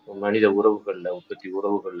மனித உற்பத்தி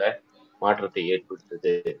உறவுகள்ல மாற்றத்தை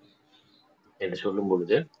ஏற்படுத்துது என்று சொல்லும்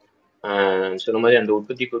பொழுது சொன்ன மாதிரி அந்த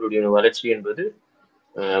உற்பத்தி கருவியுடைய வளர்ச்சி என்பது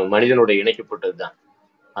மனிதனுடைய இணைக்கப்பட்டது தான்.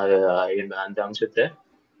 அது அந்த அம்சத்தை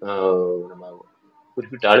நம்ம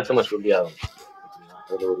குறிப்பிட்ட அழுத்தமா சொல்லி ஆகணும்.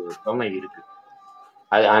 அதுல ஒரு பிரமை இருக்கு.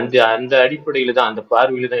 அது அந்த அந்த அடிப்படையில தான், அந்த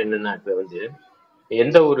பார்வையில தான் என்னன்னா, இப்ப வந்து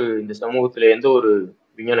எந்த ஒரு இந்த சமூகத்துல எந்த ஒரு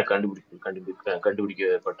விஞ்ஞான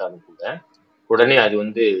கண்டுபிடிக்கப்பட்டாலும் கூட உடனே அது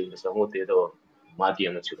வந்து இந்த சமூகத்தை ஏதோ மாத்தி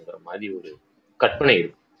அமைச்சிருக்கிற மாதிரி ஒரு கற்பனை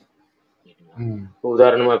இருக்கு. இப்போ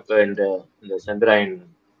உதாரணமா இப்ப இந்த இந்த சந்திராயன்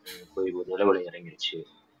போய் ஒரு நிலவுல இறங்கிடுச்சு.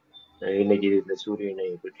 இன்னைக்கு இந்த சூரியனை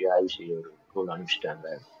பற்றி ஆய்வு செய்ய ஒரு கோள் அனுப்பிச்சிட்டாங்க.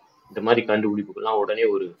 இந்த மாதிரி கண்டுபிடிப்புகள்லாம் உடனே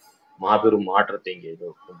ஒரு மாபெரும் மாற்றத்தை இங்க ஏதோ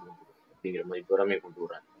கொண்டு வந்துடும் அப்படிங்கிற மாதிரி திறமை கொண்டு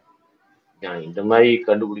வராங்க. இந்த மாதிரி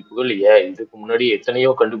கண்டுபிடிப்புகள் இதுக்கு முன்னாடி எத்தனையோ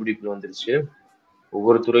கண்டுபிடிப்புகள் வந்துருச்சு.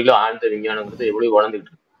 ஒவ்வொரு துறையிலும் ஆழ்ந்த விஞ்ஞானங்கிறது எவ்வளவு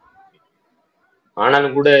வளர்ந்துகிட்டு இருக்கு.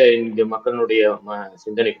 ஆனாலும் கூட இந்த மக்களுடைய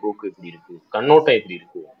சிந்தனை போக்கு எப்படி இருக்கு, கண்ணோட்டம் எப்படி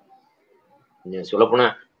இருக்கு. சொல்லப்போனா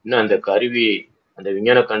இன்னும் அந்த கருவி, அந்த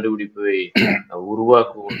விஞ்ஞான கண்டுபிடிப்பை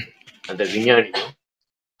உருவாக்குவோம் அந்த விஞ்ஞானியும்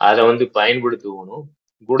அதை வந்து பயன்படுத்துவனும்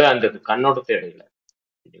கூட அந்த கண்ணோட்டத்தை அடையல.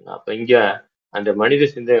 அப்ப இங்க அந்த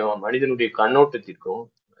மனிதனுடைய கண்ணோட்டத்திற்கும்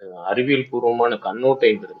அறிவியல் பூர்வமான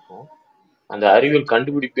கண்ணோட்டம் என்பதற்கும் அந்த அறிவியல்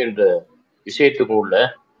கண்டுபிடிப்பு என்ற விஷயத்துக்கும் உள்ள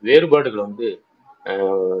வேறுபாடுகளை வந்து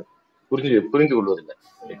புரிந்து கொள்வதில்லை.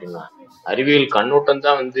 ரைட்டுங்களா? அறிவியல் கண்ணோட்டம்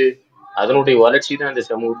தான் வந்து அதனுடைய வளர்ச்சி தான் இந்த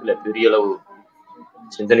சமூகத்துல பெரிய அளவு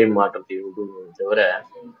சிந்தனை மாற்றத்தை உருவாக்குமே தவிர,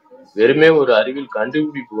 வெறுமே ஒரு அறிவியல்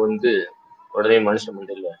கண்டுபிடிப்பு வந்து உடனே மனுஷ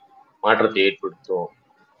மண்டையில மாற்றத்தை ஏற்படுத்தும்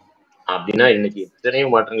அப்படின்னா இன்னைக்கு எத்தனையோ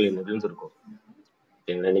மாற்றங்கள் நிகழ்ந்திருக்கும்.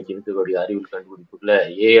 இன்னைக்கு இருக்கக்கூடிய அறிவியல் கண்டுபிடிப்புல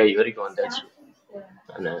ஏஐ வரைக்கும் வந்தாச்சு.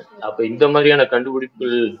 அப்ப இந்த மாதிரியான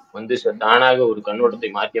கண்டுபிடிப்புகள் வந்து தானாக ஒரு கண்ணோட்டத்தை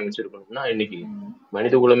மாற்றி அமைச்சிருக்கணும்னா இன்னைக்கு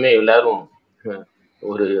மனித குலமே எல்லாரும்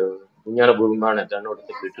ஒரு விஞ்ஞான பூர்வமான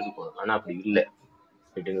கண்ணோட்டத்தை பெற்றிருக்கணும். ஆனா அப்படி இல்லை.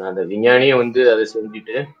 ரைட்டுங்களா? அந்த விஞ்ஞானியே வந்து அதை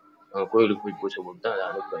செஞ்சுட்டு கோயிலுக்கு போய் பூஜை போட்டு தான் அதை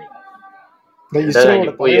அனுப்புவாங்க.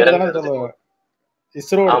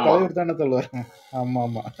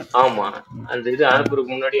 ஆமா, அந்த இது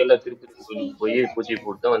அனுப்புறதுக்கு முன்னாடி எல்லாம் திருப்பதி கோயிலுக்கு போய் பூஜை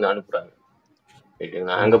போட்டு தான் வந்து அனுப்புறாங்க.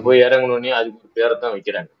 அங்க போய் இறங்கணும்னே அதுக்கு பேரைத்தான்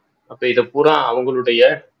வைக்கிறாங்க. அப்ப இதை பூரா அவங்களுடைய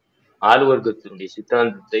ஆளுவர்க்கத்தினுடைய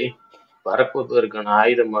சித்தாந்தத்தை பரப்புவதற்கான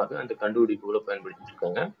ஆயுதமாக அந்த கண்டுபிடிப்புகளை பயன்படுத்திட்டு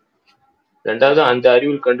இருக்காங்க. ரெண்டாவது, அந்த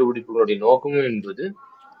அறிவியல் கண்டுபிடிப்புகளுடைய நோக்கமும் என்பது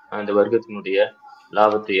அந்த வர்க்கத்தினுடைய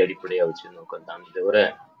லாபத்தை அடிப்படையா வச்ச நோக்கம் தான் தவிர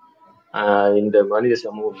இந்த மனித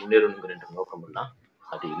சமூகம் முன்னேறணுங்கிற நோக்கம் எல்லாம்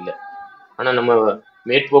அது இல்லை. ஆனா நம்ம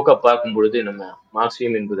மேற்போக்கா பார்க்கும் பொழுது நம்ம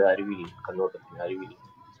மார்க்சியம் என்பது அறிவியல் கண்ணோட்டத்தின் அறிவியல்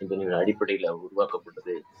சிந்தனையின் அடிப்படையில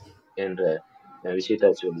உருவாக்கப்பட்டது என்ற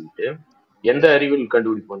விஷயத்த சொல்லிட்டு எந்த அறிவியல்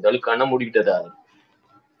கண்டுபிடிப்பு வந்தாலும் கண்ண மூடிக்கிட்டதா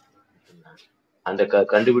அந்த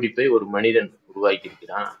கண்டுபிடிப்பை ஒரு மனிதன் உருவாக்கி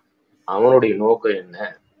இருக்கிறான். அவனுடைய நோக்கம் என்ன,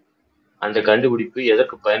 அந்த கண்டுபிடிப்பு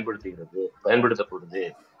எதற்கு பயன்படுத்தப்படுது,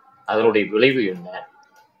 அதனுடைய விளைவு என்ன,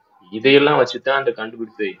 இதையெல்லாம் வச்சுதான் அந்த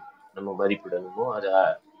கண்டுபிடிப்பை நம்ம மதிப்பிடணுமோ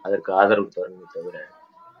அதற்கு ஆதரவு தரணுமே தவிர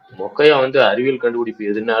மொக்கையா வந்து அறிவியல் கண்டுபிடிப்பு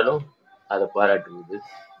எதுனாலும் அதை பாராட்டுவது,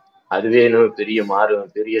 அதுவே இன்னும்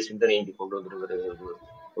பெரிய சிந்தனை இங்கு கொண்டு வந்துருங்கிற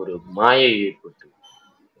ஒரு மாயை ஏற்படுத்துது.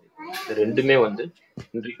 இது ரெண்டுமே வந்து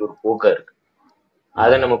இன்றைக்கு ஒரு போக்கா இருக்கு.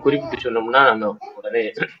 அதை நம்ம குறிப்பிட்டு சொன்னோம்னா நம்ம உடனே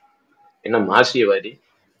என்ன மார்க்சியவாதி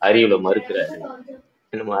அறிவியலை மறுக்கிறாரு,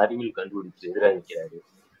 நம்ம அறிவியல் கண்டுபிடிப்பு எதிராக நிற்கிறாரு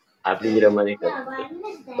அப்படிங்கிற மாதிரி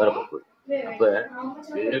பரப்ப. அப்ப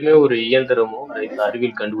வெறுமே ஒரு இயந்திரமோ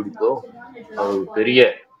அறிவியல் கண்டுபிடிப்போ ஒரு பெரிய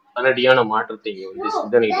உடனடியான மாற்றத்தை இங்க வந்து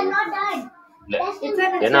சிந்தனையில இல்ல.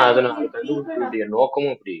 ஏன்னா அதனால கண்டுபிடிப்புடைய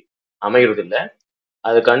நோக்கமும் இப்படி அமைகிறது இல்லை.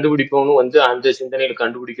 அதை கண்டுபிடிப்பவனும் வந்து அந்த சிந்தனையில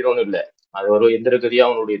கண்டுபிடிக்கிறவனும் இல்லை. அது ஒரு எந்திரகதியா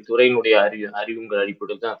அவனுடைய துறையினுடைய அறிவுங்கள்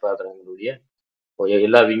அடிப்படையில் தான் பாக்குறாங்களுடைய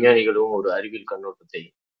எல்லா விஞ்ஞானிகளும் ஒரு அறிவியல் கண்ணோட்டத்தை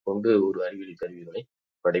கொண்டு ஒரு அறிவியல் கருவிகளை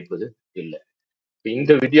படைப்பது இல்லை.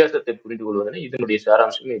 இந்த வித்தியாசத்தை புரிந்து கொள்வதனை இதனுடைய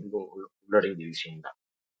சாராம்சமே இதுவும் உள்ளடங்கிய விஷயம்தான்.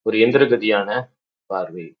 ஒரு எந்திரகதியான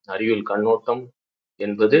பார்வை, அறிவியல் கண்ணோட்டம்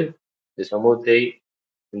என்பது இந்த சமூகத்தை,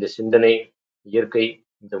 இந்த சிந்தனை, இயற்கை,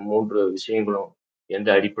 இந்த மூன்று விஷயங்களும் எந்த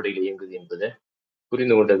அடிப்படையில் இயங்குது என்பதை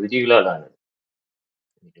புரிந்து கொண்ட விதிகளால் ஆனது.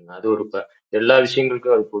 அது ஒரு எல்லா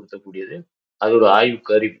விஷயங்களுக்கும் அது பொருத்தக்கூடியது. அது ஒரு ஆய்வு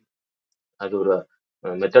கருவி, அது ஒரு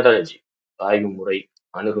மெத்தடாலஜி, ஆய்வு முறை,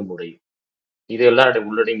 அணுகுமுறை, இதெல்லாம்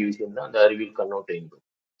உள்ளடங்கிய விஷயம் தான் அந்த அறிவியல் கண்ணோட்டம் என்பது.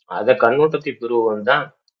 அந்த கண்ணோட்டத்தை பெறுவன் தான்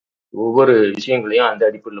ஒவ்வொரு விஷயங்களையும் அந்த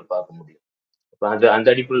அடிப்படையில பார்க்க முடியும். இப்ப அந்த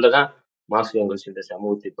அடிப்படையில தான் மார்க்ஸ் எங்கல்ஸ் இந்த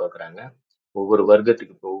சமூகத்தை பார்க்குறாங்க. ஒவ்வொரு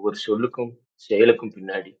வர்க்கத்துக்கு, இப்போ ஒவ்வொரு சொல்லுக்கும் செயலுக்கும்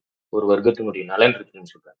பின்னாடி ஒரு வர்க்கத்தினுடைய நலன்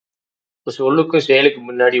இருக்குன்னு சொல்றாங்க. இப்ப சொல்லுக்கும் செயலுக்கு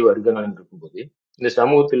முன்னாடி வர்க்க நலன் இருக்கும்போது இந்த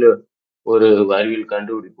சமூகத்துல ஒரு அறிவியல்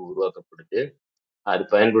கண்டுபிடிப்பு உருவாக்கப்படுது, அது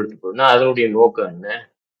பயன்படுத்தப்படுதுன்னா அதனுடைய நோக்கம் என்ன,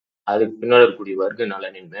 அதுக்கு பின்னால் இருக்கக்கூடிய வர்க்க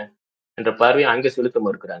நலன் என்ன என்ற பார்வையை அங்க செலுத்த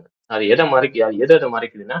மறுக்கிறாங்க. அது எதை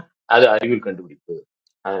மறைக்குதுன்னா அது அறிவியல் கண்டுபிடிப்பு,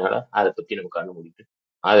 அதனால அதை பத்தி நம்ம கண்ணு மூடிட்டு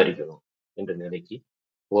ஆதரிக்கணும் என்ற நிலைக்கு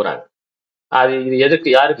போறாங்க. இது எதுக்கு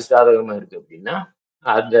யாருக்கு சாதகமா இருக்கு அப்படின்னா,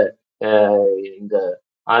 அந்த இந்த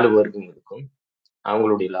ஆளு வர்க்கங்களுக்கும்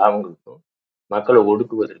அவங்களுடைய லாபங்களுக்கும் மக்களை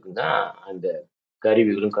ஒடுக்குவதற்கு தான் அந்த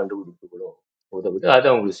கருவிகளும் கண்டுபிடிப்புகளும் உதவுது. அது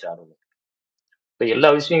அவங்களுக்கு சாதகம். இப்ப எல்லா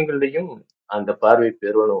விஷயங்கள்லையும் அந்த பார்வை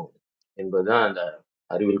பெறணும் என்பதுதான் அந்த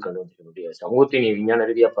அறிவியல் கண்டுபிடிப்பினுடைய சமூகத்தை நீ விஞ்ஞான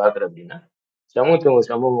ரீதியா பாக்குற அப்படின்னா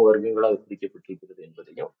சமூக வர்க்கங்களாக பிரிக்கப்பட்டிருக்கிறது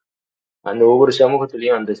என்பதையும் அந்த ஒவ்வொரு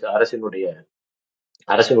சமூகத்திலையும் அந்த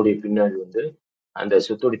அரசனுடைய பின்னாடி அந்த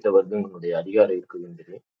சொத்துடித்த வர்க்கங்களுடைய அதிகாரம் இருக்குது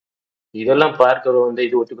என்பது இதெல்லாம் பார்க்கிறவங்க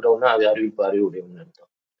இது ஒத்துக்கிறவங்க அது அறிவியல் பார்வை உடையவங்க அர்த்தம்.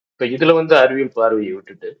 இப்ப இதுல அறிவியல் பார்வையை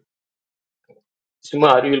விட்டுட்டு சும்மா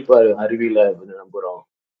அறிவியலை நம்புறோம்,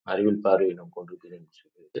 அறிவியல் பார்வையை நம்ம கொண்டிருக்கிறோம்னு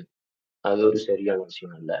சொல்றது அது ஒரு சரியான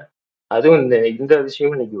விஷயம் அல்ல. அதுவும் இந்த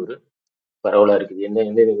விஷயம் இன்னைக்கு ஒரு பரவலா இருக்குது.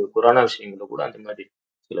 என்ன கொரோனா விஷயங்கள கூட அந்த மாதிரி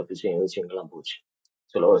சில விஷயங்கள்லாம் போச்சு.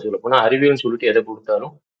 சொல்ல போனா அறிவியல்னு சொல்லிட்டு எதை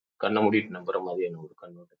கொடுத்தாலும் கண்ண மூடிட்டு நம்புற மாதிரியான ஒரு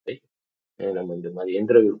கண்ணோட்டத்தை நம்ம இந்த மாதிரி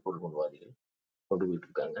எந்திரவியல் பொருள்வாதிகள் கொண்டு போயிட்டு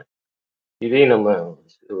இருக்காங்க. இதையும் நம்ம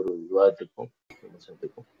ஒரு விவாதத்துக்கும்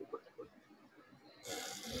விமர்சனத்துக்கும் உட்படுத்தப்படும்.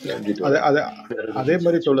 நன்றி அதே தோழர். அதே வேற அதே எதுவும்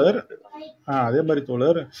மாதிரி தோழர் சொல்லுங்க. அதே மாதிரி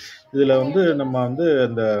தோழர் இதில் நம்ம அந்த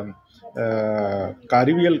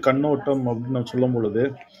அறிவியல் கண்ணோட்டம் அப்படின்னு நம்ம சொல்லும் பொழுது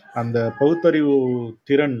அந்த பகுத்தறிவு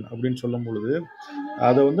திறன் அப்படின்னு சொல்லும் பொழுது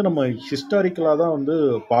அதை நம்ம ஹிஸ்டாரிக்கலாக தான்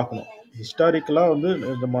பார்க்கணும். ஹிஸ்டாரிக்கலாக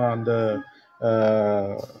நம்ம அந்த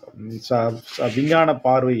விஞ்ஞான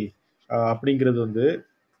பார்வை அப்படிங்கிறது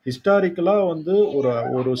ஹிஸ்டாரிக்கலாக ஒரு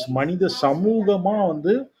ஒரு மனித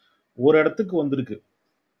சமூகமாக ஒரு இடத்துக்கு வந்திருக்கு.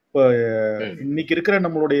 இப்போ இன்னைக்கு இருக்கிற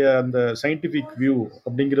நம்மளுடைய அந்த சயின்டிஃபிக் வியூ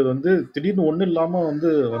அப்படிங்கிறது திடீர்னு ஒன்றும் இல்லாமல்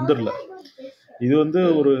வந்துடல. இது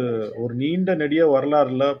ஒரு ஒரு நீண்ட நெடிய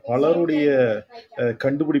வரலாறுல பலருடைய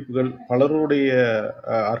கண்டுபிடிப்புகள், பலருடைய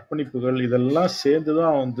அர்ப்பணிப்புகள் இதெல்லாம்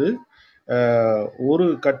சேர்ந்துதான் ஒரு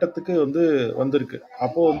கட்டத்துக்கு வந்திருக்கு.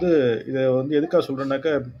 அப்போ இதை எதுக்காக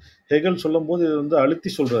சொல்றேன்னாக்கா, ஹெகல் சொல்லும் போது இது அழுத்தி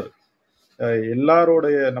சொல்றாரு.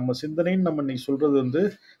 எல்லாரோடைய நம்ம சிந்தனைன்னு நம்ம இன்னைக்கு சொல்றது இந்த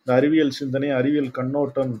அறிவியல் சிந்தனை, அறிவியல்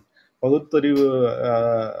கண்ணோட்டம், பகுத்தறிவு,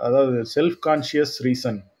 அதாவது செல்ஃப் கான்சியஸ்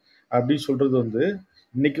ரீசன் அப்படின்னு சொல்றது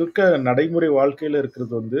இன்னைக்கு இருக்க நடைமுறை வாழ்க்கையில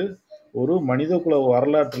இருக்கிறது ஒரு மனித குல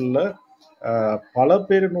வரலாற்றுல பல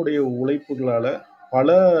பேரினுடைய உழைப்புகளால,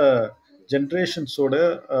 பல ஜென்ரேஷன்ஸோட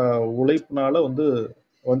உழைப்புனால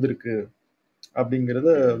வந்திருக்கு அப்படிங்கிறத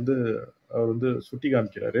அவர் சுட்டி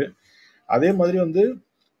காமிக்கிறாரு. அதே மாதிரி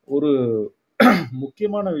ஒரு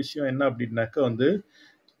முக்கியமான விஷயம் என்ன அப்படின்னாக்க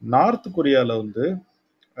நார்த் கொரியால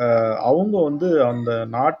அவங்க அந்த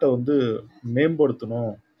நாட்டை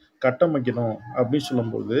மேம்படுத்தணும், கட்டமைக்கணும் அப்படின்னு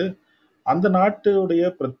சொல்லும்போது அந்த நாட்டுடைய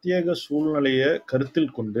பிரத்யேக சூழ்நிலையை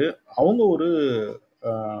கருத்தில் கொண்டு அவங்க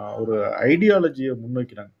ஒரு ஐடியாலஜியை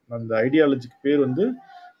முன்வைக்கிறாங்க. அந்த ஐடியாலஜிக்கு பேர்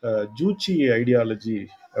ஜூச்சி ஐடியாலஜி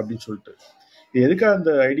அப்படின்னு சொல்லிட்டு. எதுக்காக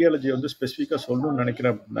அந்த ஐடியாலஜியை ஸ்பெசிஃபிக்காக சொல்லணும்னு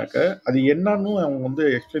நினைக்கிறேன் அப்படின்னாக்க, அது என்னன்னு அவங்க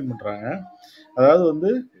எக்ஸ்பிளைன் பண்ணுறாங்க. அதாவது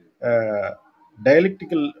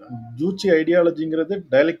டயலெக்டிக்கல் ஜூச்சி ஐடியாலஜிங்கிறது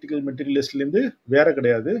டயலெக்டிக்கல் மெட்டீரியலிஸ்ட்லேருந்து வேற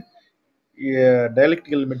கிடையாது.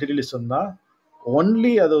 டயலெக்டிக்கல் மெட்டீரியலிசம் தான்.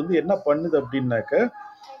 ஒன்லி அதை என்ன பண்ணுது அப்படின்னாக்க,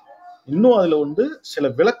 இன்னும் அதில் சில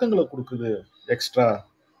விளக்கங்களை கொடுக்குது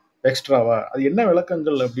எக்ஸ்ட்ராவா. அது என்ன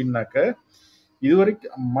விளக்கங்கள் அப்படின்னாக்க,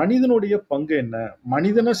 இதுவரைக்கும் மனிதனுடைய பங்கு என்ன,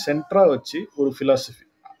 மனிதனை சென்ட்ரா வச்சு ஒரு பிலாசபி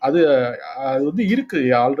அது இருக்கு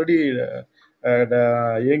ஆல்ரெடி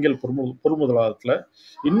ஏங்கல் பொருமுதலாளத்துல.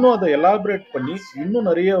 இன்னும் அதை எலாபரேட் பண்ணி இன்னும்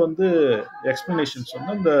நிறைய எக்ஸ்பிளனேஷன்ஸ்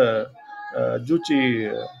இந்த ஜூச்சி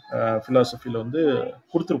பிலாசபில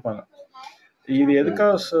கொடுத்துருப்பாங்க. இது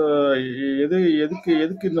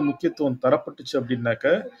எதுக்கு இந்த முக்கியத்துவம் தரப்பட்டுச்சு அப்படின்னாக்க,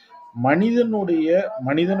 மனிதன்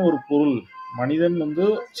ஒரு பொருள், மனிதன்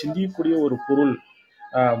சிந்திக்கக்கூடிய ஒரு பொருள்,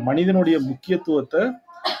 மனிதனுடைய முக்கியத்துவத்தை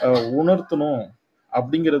உணர்த்தணும்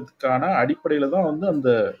அப்படிங்கிறதுக்கான அடிப்படையில தான் அந்த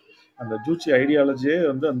அந்த ஜூச்சி ஐடியாலஜியே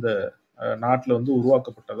அந்த நாட்டில்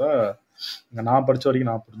உருவாக்கப்பட்டதா நான் படிச்ச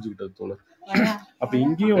வரைக்கும் நான் புரிஞ்சுக்கிட்டது தோழர். அப்ப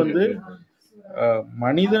இங்கேயும்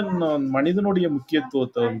மனிதனுடைய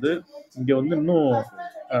முக்கியத்துவத்தை இங்க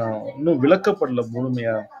இன்னும் விளக்கப்படல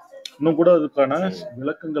முழுமையா. இன்னும் கூட அதுக்கான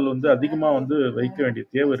விளக்கங்கள் அதிகமா வைக்க வேண்டிய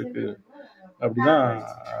தேவை இருக்கு அப்படிதான்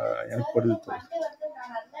எனக்கு படுது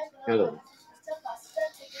தோழர்.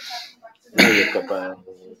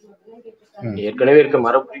 ஏற்கனவே இருக்க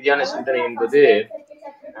மரபு ரீதியான சிந்தனை என்பது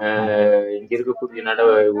இங்க இருக்கக்கூடிய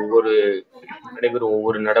நடைபெறும்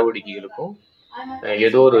ஒவ்வொரு நடவடிக்கைகளுக்கும்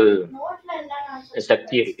ஏதோ ஒரு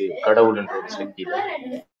சக்தி இருக்கு. கடவுள் என்ற ஒரு சக்தி தான்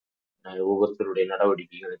ஒவ்வொருத்தருடைய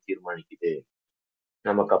நடவடிக்கைகளை தீர்மானிக்குது.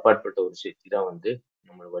 நமக்கு அப்பாற்பட்ட ஒரு சக்தி தான்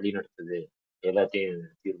நம்மளை வழி நடத்துது, எல்லாத்தையும்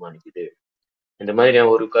தீர்மானிக்குது. இந்த மாதிரி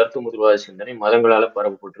ஒரு கருத்து முதிர்வாத சிந்தனை மதங்களால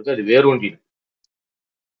பரப்பப்பட்டிருக்கு. அது வேரூன்றி இருக்கு.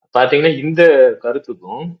 பாத்தீங்கன்னா இந்த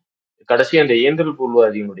கருத்துக்கும் கடைசி அந்த இயந்திர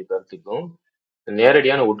பொருள்வாதியினுடைய கருத்துக்கும்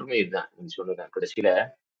நேரடியான ஒற்றுமை இதுதான் நீங்க சொன்னதான். கடைசியில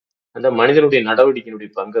அந்த மனிதனுடைய நடவடிக்கையினுடைய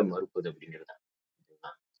பங்கை மறுப்பது அப்படிங்கிறது.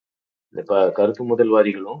 இந்த கருத்து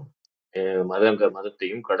முதல்வாதிகளும்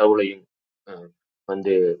மதத்தையும் கடவுளையும் அஹ்,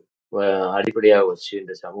 வந்து அடிப்படையாக வச்சு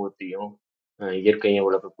இந்த சமூகத்தையும் இயற்கையும்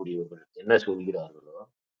விளக்கக்கூடியவர்கள் என்ன சொல்கிறார்களோ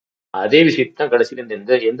அதே விஷயத்தான் கடைசியில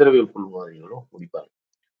இந்த எந்திரவியல் குழுவாதிகளும் முடிப்பாங்க.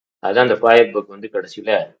 அதான் அந்த பாயர்பக்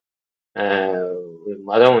கடைசியில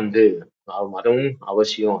மதம் மதமும்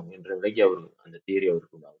அவசியம் என்ற நிலைக்கு அவர் அந்த தியரி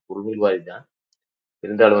அவருக்கு பொருள்வாதி தான்.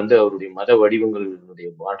 இருந்தாலும் அவருடைய மத வடிவங்களுடைய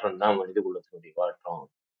மாற்றம் தான் மனித குலத்தினுடைய மாற்றம்,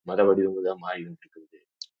 மத வடிவங்கள் தான் மாறி இருக்கிறது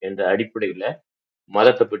என்ற அடிப்படையில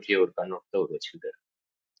மதத்தை பற்றிய ஒரு கண்ணோட்டத்தை அவர் வச்சிருக்காரு.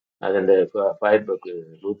 அது அந்த ஃபயர்பக்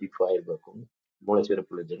லூதிக் ஃபயர்பக்கும்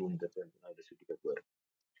மூலச்சிறப்புள்ள ஜெர்மன் அதை சுட்டி காட்டுவார்.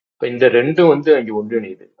 இப்ப இந்த ரெண்டும் அங்கே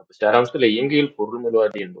ஒன்றிணையுது. அப்ப சாராம்சத்துல இயங்கியல்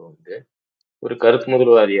பொருள்முதல்வாதி என்பவன் ஒரு கருத்து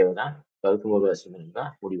முதல்வாதியாக தான் கருத்து முதல்வாதி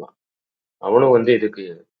தான் முடிவான். அவனும் இதுக்கு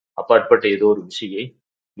அப்பாற்பட்ட ஏதோ ஒரு விஷயை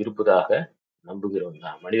இருப்பதாக நம்புகிறவன்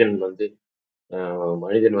தான்.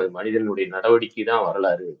 மனிதனுடைய நடவடிக்கை தான்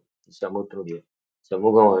வரலாறு.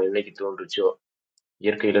 சமூகம் என்னைக்கு தோன்றுச்சோ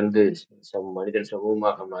இயற்கையிலிருந்து மனிதன்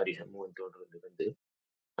சமூகமாக மாறி சமூகம் தோன்றுவது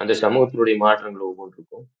அந்த சமூகத்தினுடைய மாற்றங்கள்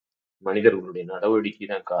ஒவ்வொன்றுக்கும் மனிதர்களுடைய நடவடிக்கை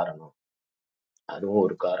தான் காரணம், அதுவும்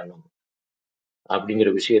ஒரு காரணம் அப்படிங்கிற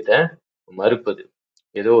விஷயத்த மறுப்பது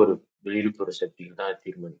ஏதோ ஒரு வெளிப்புற சக்திகள் தான்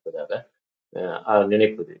தீர்மானிப்பதாக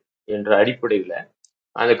நினைப்பது என்ற அடிப்படையில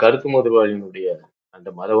அந்த கருத்து முதல்வாதியினுடைய அந்த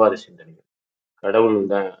மதவாத சிந்தனைகள் கடவுள்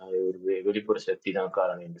தான் ஒரு வெளிப்புற சக்தி தான்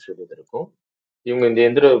காரணம் என்று சொல்வதற்கும் இவங்க இந்த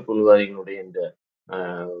எந்திர பொருள்வாதிகளுடைய இந்த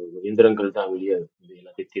இயந்திரங்கள் தான் வெளியே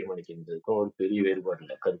எல்லாத்தையும் தீர்மானிக்கின்றதுக்கும் ஒரு பெரிய வேறுபாடு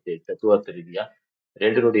இல்லை. கருத்து தத்துவார்த்த ரீதியா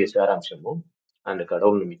ரெண்டினுடைய சாராம்சமும் அந்த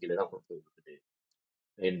கடவுள் நம்பிக்கையில தான் கொண்டு இருக்குது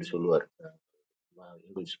என்று சொல்லுவார்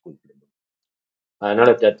இங்கிலீஷ் ஸ்கூல். அதனால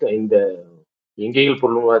இந்த இங்கேயில்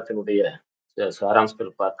பொருள்வாதத்தினுடைய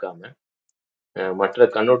சாராம்சத்தில் பார்க்காம மற்ற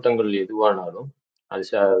கண்ணோட்டங்கள் எதுவானாலும் அது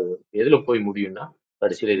எதுல போய் முடியும்னா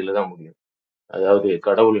கடைசியில இதுலதான் முடியும். அதாவது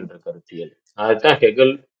கடவுள் என்ற கருத்தியல். அதுதான்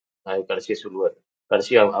ஹெகல் கடைசியா சொல்லுவார்.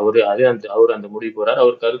 கடைசியா அவர் அந்த முடிவு போறாரு.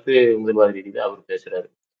 அவர் கருத்து முதல்வாதி ரீதியில அவர் பேசுறாரு.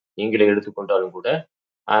 நீங்களே எடுத்துக்கொண்டாலும் கூட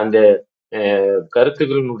அந்த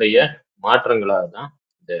கருத்துக்களினுடைய மாற்றங்களாக தான்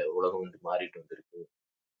இந்த உலகம் மாறிட்டு வந்திருக்கு.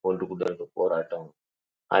 ஒன்றுக்குள்ள இருக்க போராட்டம்,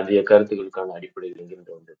 அந்த கருத்துக்களுக்கான அடிப்படையில்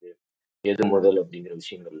எங்கிருந்து வந்தது, எது முதல் அப்படிங்கிற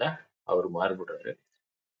விஷயங்கள்ல அவர் மாறுபடுறாரு.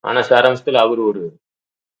 ஆனா சாராம்சத்துல அவர் ஒரு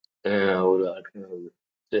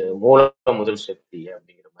மூல முதல் சக்தி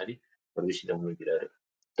அப்படிங்கிற மாதிரி ஒரு விஷயத்தை முன்வைக்கிறாரு.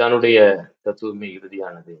 தன்னுடைய தத்துவமே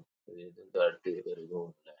இறுதியானது, அடுத்து வேற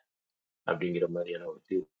எதுவும் இல்லை அப்படிங்கிற மாதிரியான ஒரு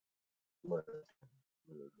தீர்மானம்.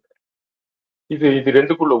 இது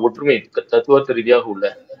ரெண்டுக்குள்ள ஒற்றுமை, தத்துவார்த்த ரீதியாக உள்ள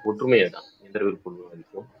ஒற்றுமையை தான் எந்திரவியல்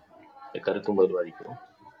பொருள்வாதிக்கும் கருத்து முதல்வாதிக்கும்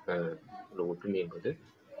உள்ள ஒற்றுமை என்பது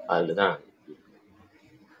அதுலதான்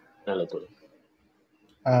நல்ல தோழர்.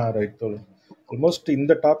 ரைட் தோழர். ஆல்மோஸ்ட்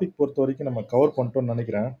இந்த டாபிக் பொறுத்த வரைக்கும் நம்ம கவர் பண்ணிட்டோம்னு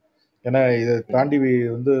நினைக்கிறேன். ஏன்னா இதை தாண்டி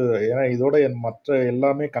ஏன்னா இதோட மற்ற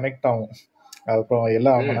எல்லாமே கனெக்ட் ஆகும். அப்புறம்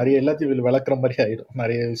எல்லாத்தையும் விளக்குற மாதிரி ஆயிடும்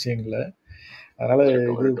நிறைய விஷயங்கள்ல. அதனால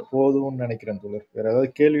இது போதும்னு நினைக்கிறேன் தோழர். வேற ஏதாவது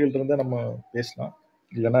கேள்விகள் இருந்தா நம்ம பேசலாம்,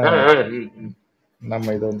 இல்லைன்னா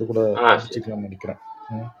நம்ம இதை கூட வச்சுக்கலாம் நினைக்கிறேன்.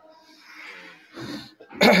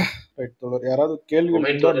 ரைட் தோழர். யாராவது கேள்விகள்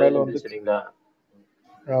இருந்தா மேல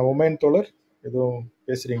உமைன் தோழர் எதுவும்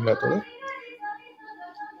பேசுறீங்களா தோழர்?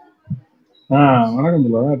 வணக்கம்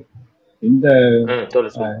தோழர். இந்த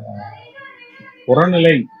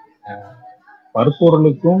புறநிலை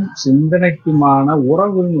பருப்பொருளுக்கும் சிந்தனைக்குமான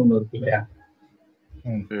உறவுன்னு ஒண்ணு இருக்கு இல்லையா?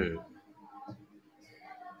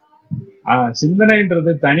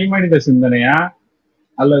 சிந்தனைன்றது தனி மனித சிந்தனையா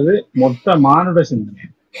அல்லது மொத்த மானுட சிந்தனையா?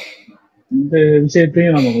 இந்த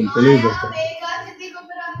விஷயத்தையும் நம்ம கொஞ்சம் தெளிவுபடுத்தணும்.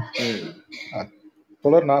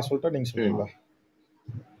 தோழர் நான் சொல்லிட்டேன், நீங்க சொல்லுங்களா?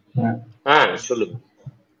 சொல்லுங்க.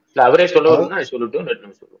 அவரே சொல்லட்டும்.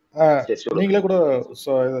 நீங்களே கூட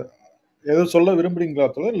எதுவும் சொல்ல விரும்புறீங்களா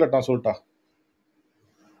தோழர், இல்ல நான் சொல்லட்டா?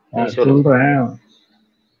 சொல்றேன்.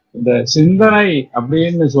 இந்த சிந்தனை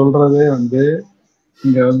அப்படின்னு சொல்றதே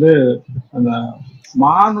இங்க அந்த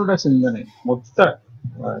மானுட சிந்தனை மொத்த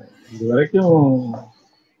இது வரைக்கும்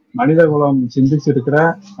மனித குலம் சிந்திச்சிருக்கிற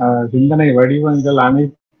சிந்தனை வடிவங்கள்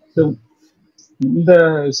அனைத்தும் இந்த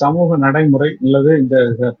சமூக நடைமுறை அல்லது இந்த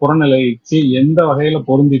புறநிலைக்கு எந்த வகையில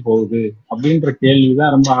பொருந்தி போகுது அப்படின்ற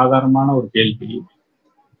கேள்விதான் ரொம்ப ஆதாரமான ஒரு கேள்வி.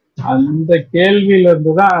 அந்த கேள்வியில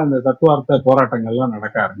இருந்துதான் அந்த தத்துவார்த்த போராட்டங்கள்லாம்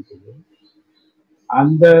நடக்க ஆரம்பிச்சது.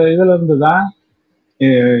 அந்த இதுல இருந்துதான்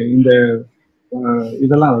இந்த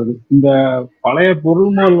இதெல்லாம் வருது. இந்த பழைய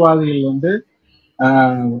பொருள்மோல்வாதிகள்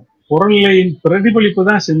புறநிலையின் பிரதிபலிப்பு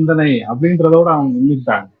தான் சிந்தனை அப்படின்றதோட அவங்க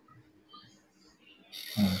நின்றுட்டாங்க.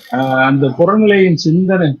 அந்த புறநிலையின்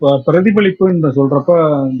சிந்தனை பிரதிபலிப்புன்னு சொல்றப்ப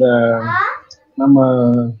இந்த நம்ம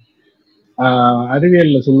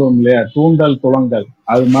அறிவியல்ல சொல்லுவோம் இல்லையா, தூண்டல் துளங்கல்,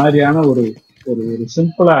 அது மாதிரியான ஒரு ஒரு ஒரு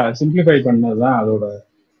சிம்பிளிஃபை பண்ணதுதான்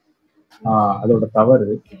அதோட தவறு.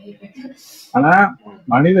 ஆனா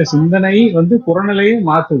மனித சிந்தனை புறநிலையை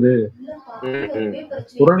மாத்துது,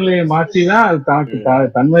 புறநிலையை மாற்றிதான் அது தனக்கு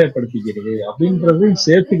தன்மையப்படுத்திக்கிறது அப்படின்றது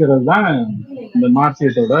சேர்த்துக்கிறது தான் இந்த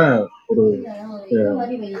மார்க்சியத்தோட ஒரு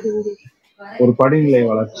ஒரு படிநிலை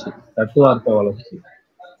வளர்ச்சி, தத்துவார்த்த வளர்ச்சி.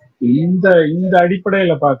 இந்த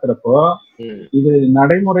அடிப்படையில பாக்குறப்போ இது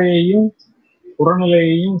நடைமுறையையும்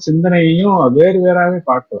புறநிலையையும் சிந்தனையையும் வேறு வேறாவே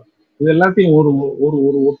பார்க்கலாம். இது எல்லாத்தையும் ஒரு ஒரு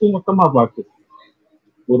ஒரு ஒட்டுமொத்தமா பார்க்கு,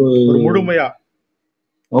 ஒரு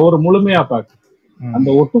முழுமையா பார்க்கு. அந்த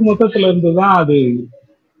ஒட்டுமொத்தத்துல இருந்துதான் அது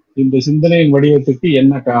இந்த சிந்தனையின் வடிவத்துக்கு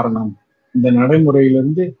என்ன காரணம், இந்த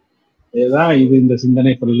நடைமுறையிலிருந்து ஏதான் இது இந்த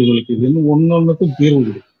சிந்தனை பிரதிபலிக்குதுன்னு ஒன்னொன்னுக்கும் தீர்வு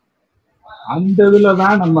கொடுக்கும். அந்த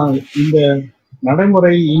இதுலதான் நம்ம இந்த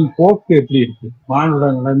நடைமுறையின் போக்கு எப்படி இருக்கு, மானுட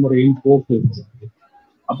நடைமுறையின் போக்கு இருக்கு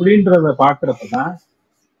அப்படின்றத பாக்குறப்பதான்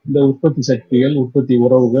இந்த உற்பத்தி சக்திகள், உற்பத்தி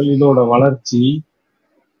உறவுகள், இதோட வளர்ச்சி,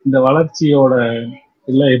 இந்த வளர்ச்சியோட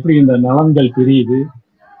இல்ல எப்படி இந்த நலன்கள் பிரியுது,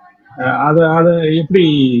 அதை எப்படி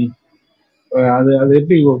அது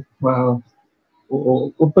எப்படி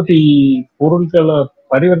உற்பத்தி பொருட்களை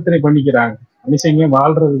பரிவர்த்தனை பண்ணிக்கிறாங்க. மனுஷங்க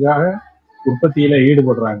வாழ்றதுக்காக உற்பத்தியில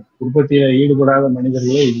ஈடுபடுறாங்க. உற்பத்தியில ஈடுபடாத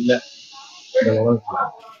மனிதர்களே இல்லை இந்த உலகத்துல.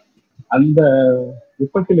 அந்த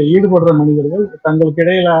உற்பத்தியில ஈடுபடுற மனிதர்கள் தங்களுக்கு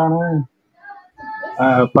இடையிலான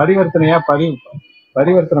பரிவர்த்தனை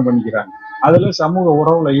பண்ணிக்கிறாங்க. அதுல சமூக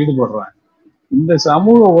உறவுல ஈடுபடுறாங்க. இந்த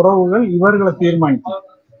சமூக உறவுகள் இவர்களை தீர்மானிக்கும்,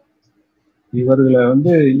 இவர்களை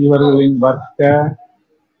இவர்களின் வர்க்க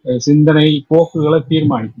சிந்தனை போக்குகளை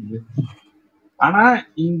தீர்மானிக்குது. ஆனா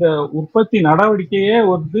இந்த உற்பத்தி நடவடிக்கையே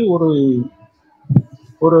ஒரு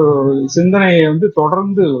ஒரு சிந்தனையை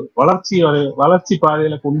தொடர்ந்து வளர்ச்சி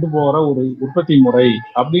பாதையில கொண்டு போற ஒரு உற்பத்தி முறை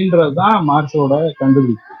அப்படின்றதுதான் மார்க்ஸோட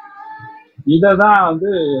கண்டுபிடிப்பு. இததான்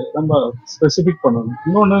நம்ம ஸ்பெசிபிக் பண்ணணும்.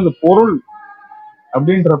 இன்னொன்னு, இந்த பொருள்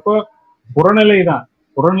அப்படின்றப்ப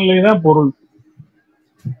புறநிலைதான் பொருள்.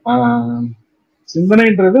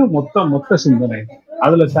 சிந்தனைன்றது மொத்த சிந்தனை.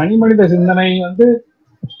 அதுல தனி மனித சிந்தனை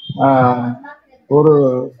ஒரு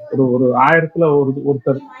ஒரு 1000த்துல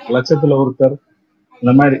ஒருத்தர், லட்சத்துல ஒருத்தர்,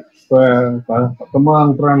 இந்த மாதிரி. இப்ப 19ஆம்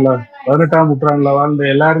நூற்றாண்டுல 18ஆம் நூற்றாண்டுல வாழ்ந்த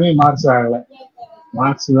எல்லாருமே மார்க்ஸ் ஆகல.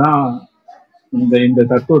 மார்க்ஸ் தான் இந்த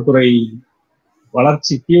தத்துவத்துறை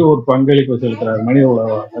வளர்ச்சிக்கு ஒரு பங்களிப்பு செலுத்துறாரு மனித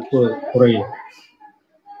உலக தத்துவ துறையில.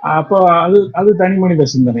 அப்போ அது தனி மனித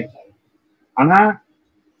சிந்தனை. ஆனா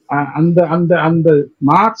அந்த அந்த அந்த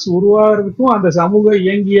மார்க்ஸ் உருவாகிறதுக்கும் அந்த சமூக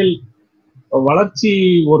இயங்கியல் வளர்ச்சி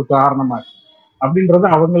ஒரு காரணமா இருக்கு அப்படின்றத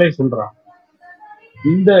அவங்களே சொல்றாங்க.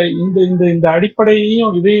 இந்த இந்த இந்த இந்த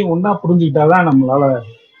அடிப்படையையும் இதையும் ஒன்னா புரிஞ்சுக்கிட்டாதான் நம்மளால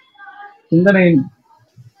சிந்தனையின்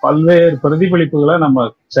பல்வேறு பிரதிபலிப்புகளை நம்ம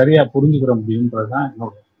சரியா புரிஞ்சுக்கிற முடியும்ன்றதுதான்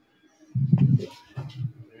என்னோட.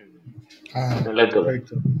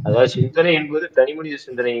 அதாவது சிந்தனை என்பது தனி மனித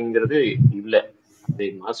சிந்தனைங்கிறது இல்ல. அது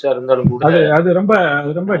மாசா இருந்தாலும் கூட அது ரொம்ப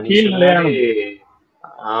கீழ்நிலையான.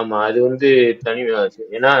 ஆமா, அது தனி.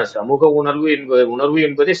 ஏன்னா சமூக உணர்வு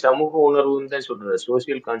என்பதே சமூக உணர்வுன்னு தான் சொல்றது.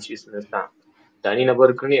 சோசியல் கான்சியஸ்னஸ் தான்.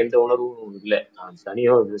 தனிநபருக்குன்னு எந்த உணர்வும் இல்லை.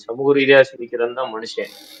 சமூக ரீதியா சிந்திக்கிறது தான்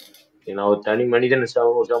மனுஷன். ஏன்னா ஒரு தனி மனிதன்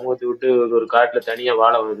சமூகத்தை விட்டு ஒரு காட்டுல தனியா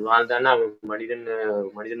வாழ்ந்தான்னா அவன்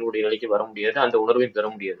மனிதனுடைய நிலைக்கு வர முடியாது, அந்த உணர்வையும் பெற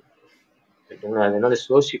முடியாது. அதனால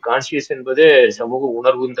சோசியல் கான்சியஸ் என்பது சமூக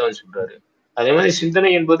உணர்வுன்னு தான் சொல்றாரு. அதே மாதிரி சிந்தனை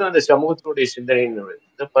என்பது அந்த சமூகத்தினுடைய சிந்தனை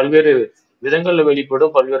பல்வேறு விதங்கள்ல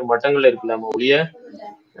வெளிப்படும், பல்வேறு மட்டங்கள்ல இருக்கலாம ஒழிய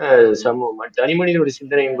தனி மனிதனுடைய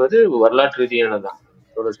சிந்தனை என்பது வரலாற்று ரீதியானதான்.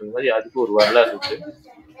 சொன்ன மாதிரி அதுக்கு ஒரு வரலாறு இருக்கு.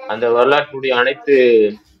 அந்த வரலாற்றினுடைய அனைத்து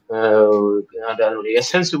அதனுடைய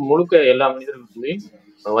எசன்ஸ் முழுக்க எல்லா மனிதர்களுக்குள்ளேயும்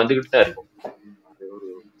வந்துகிட்டு தான் இருக்கும். ஒரு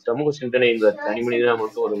சமூக சிந்தனை என்பது தனி மனிதனா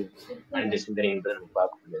மட்டும் ஒரு மனித சிந்தனை என்பதை நம்ம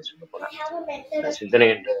பார்க்க முடியாது. சொல்ல போனா சிந்தனை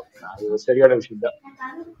என்ற அது சரியான விஷயம் தான்.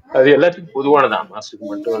 அது எல்லாத்துக்கும் பொதுவானதான், மாசுக்கு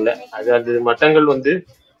மட்டும் இல்ல. அது மட்டங்கள்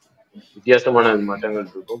வித்தியாசமான மட்டங்கள்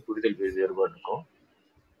இருக்கும், புரிதல் வேறுபாடு இருக்கும்.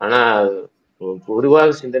 ஆனா பொதுவாக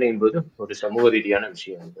சிந்தனை என்பது ஒரு சமூக ரீதியான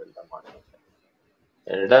விஷயம் என்பது.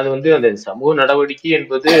 ரெண்டாவது அந்த சமூக நடவடிக்கை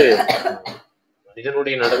என்பது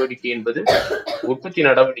மனிதனுடைய நடவடிக்கை என்பது உற்பத்தி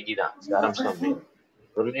நடவடிக்கை தான். சாராம்சம்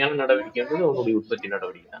உண்மையான நடவடிக்கை என்பது அவனுடைய உற்பத்தி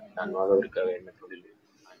நடவடிக்கை தான். நான் வாழ்வதற்காக என்ன தொழில்,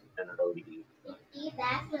 என்ன நடவடிக்கை,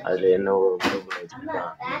 அதுல என்ன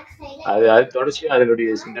வச்சிருக்கான், அது தொடர்ச்சி அதனுடைய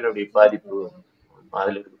சிந்தனையுடைய பாதிப்பு,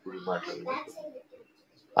 அதுல இருக்கக்கூடிய மாற்றங்கள்.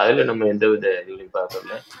 அதுல நம்ம எந்தவித இதுலையும்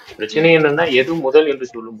பார்க்கல. பிரச்சனை என்னன்னா எது முதல் என்று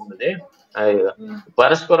சொல்லும் பொழுது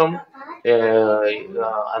பரஸ்பரம்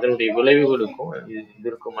அதனுடைய விளைவுகளுக்கும்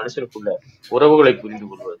இதற்கும் மனுஷனுக்குள்ள உறவுகளை புரிந்து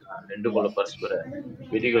கொள்வது, ரெண்டுக்குள்ள பரஸ்பர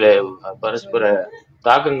விதிகளை பரஸ்பர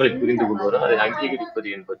தாக்கங்களை புரிந்து கொள்வது, அதை அங்கீகரிப்பது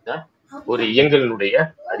என்பதுதான் ஒரு இயங்கலினுடைய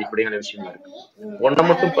அடிப்படையான விஷயமா இருக்கு. ஒன்றை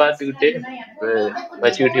மட்டும் பார்த்துக்கிட்டு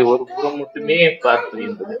வச்சுக்கிட்டு ஒரு புறம் மட்டுமே பார்ப்பது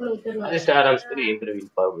என்பது அது சாராம்சத்தில்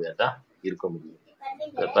இயந்திரவியல் பார்வையா தான் இருக்க முடியும்.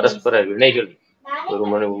 பரஸ்பர வினைகள் ஒரு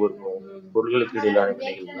பொருள்களுக்கு இடையிலான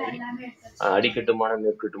வினைகள் மாதிரி அடிக்கட்டுமான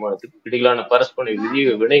மேற்கட்டுமானத்துக்கு இடையிலான பரஸ்பர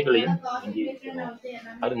வினைகளையும்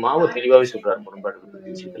அது மாவு தெளிவாகவே சொல்றாரு. முரண்பாடு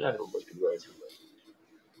பற்றி விஷயத்துல அது ரொம்ப தெளிவாக சொல்றாரு.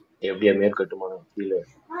 எப்படியா மேற்கட்டுமானம் கீழே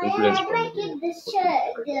இன்ஃபுளுன்ஸ் பண்ணுது.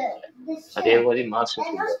 அதே மாதிரி மார்க்ஸ்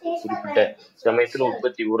சொல்றாரு, குறிப்பிட்ட சமயத்துல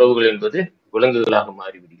உற்பத்தி உறவுகள் என்பது விலங்குகளாக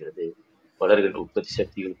மாறிவிடுகிறது. வளர்கின்ற உற்பத்தி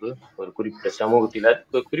சக்திகளுக்கு ஒரு குறிப்பிட்ட சமூகத்தில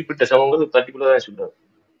குறிப்பிட்ட சமூகங்கள் பர்டிகுலரா சொல்றாரு.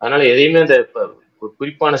 அதனால எதையுமே அந்த ஒரு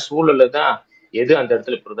குறிப்பான சூழல்ல தான் எது அந்த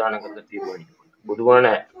இடத்துல பிரதானங்கிறத தீர்மானிக்கும். பொதுவான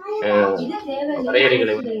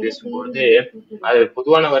வரையறைகளை வந்து பேசும்பொழுது அது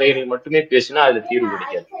பொதுவான வரையறைகள் மட்டுமே பேசினா அதுல தீர்வு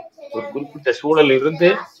கிடைக்காது. ஒரு குறிப்பிட்ட சூழல் இருந்து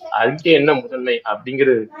அங்கே என்ன முதன்மை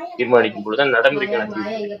அப்படிங்கிறது தீர்மானிக்கும் பொழுதுதான் நடைமுறைக்கான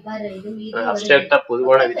தீர்வு. அப்டிராக்டா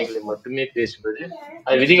பொதுவான விதிகளை மட்டுமே பேசுவது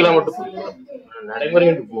அது விதிகளா மட்டும் புரிஞ்சுக்கணும். நடைமுறை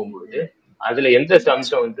என்று போகும்பொழுது அதுல எந்த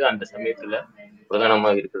அம்சம் வந்து அந்த சமயத்துல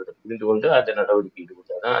பிரதானமாக இருக்கிறத புரிந்து கொண்டு அந்த நடவடிக்கை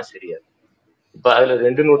ஈடுபட்டாதான் சரியா இருக்கும். இப்ப அதுல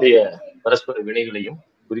ரெண்டினுடைய பரஸ்பர வினைகளையும்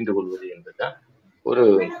புரிந்து கொள்வது என்பதுதான்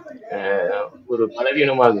ஒரு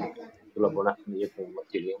பலவீனமாக இருக்கு. சொல்ல போனா இயக்கம்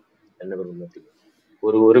மத்தியிலையும் எண்ணங்கள் மத்தியிலும்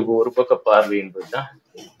ஒரு பக்க பார்வை என்பதுதான்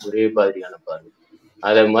ஒரே மாதிரியான பார்வை.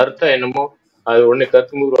 அதை மறுத்தா என்னமோ அது உடனே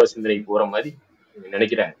கருத்துமுருவா சிந்தனைக்கு போற மாதிரி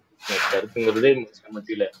நினைக்கிறாங்க. கருத்துங்கிறதே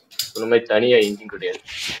மத்தியில சொன்ன மாதிரி தனியா எங்கேயும் கிடையாது.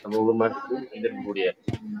 சமூகமா இருக்கக்கூடிய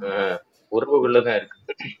உறவுகள்ல தான்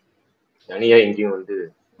இருக்கு. தனியா எங்கேயும் வந்து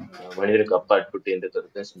மனிதனுக்கு அப்பாற்பட்டு எந்த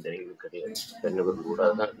கருத்தும் சிந்தனைகளும் கிடையாது. தன்னவர்கள்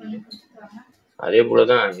கூடாதான். அதே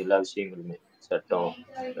போலதான் எல்லா விஷயங்களுமே சட்டம்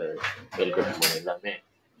மேல்கட்டுமானம் எல்லாமே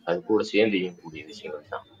அது கூட சேர்ந்து இயங்கக்கூடிய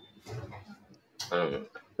விஷயங்கள் தான்.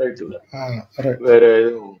 வேற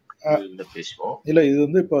எதுவும் பேசுவோம் இல்ல. இது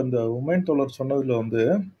வந்து இப்ப அந்த உமைன் தோழர் சொன்னதுல வந்து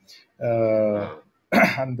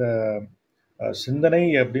அந்த சிந்தனை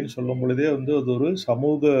அப்படின்னு சொல்லும் பொழுதே வந்து அது ஒரு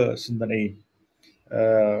சமூக சிந்தனை,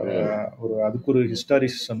 ஒரு அதுக்கு ஒரு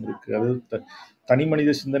ஹிஸ்டாரிசிசம் இருக்கு. அது தனி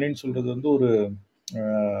மனித சிந்தனைன்னு சொல்றது வந்து ஒரு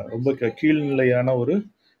ரொம்ப கீழ்நிலையான ஒரு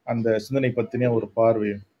அந்த சிந்தனை பத்தின ஒரு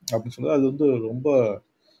பார்வை அப்படின்னு சொல்றது அது வந்து ரொம்ப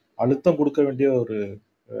அழுத்தம் கொடுக்க வேண்டிய ஒரு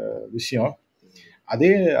விஷயம்.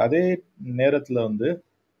 அதே நேரத்துல வந்து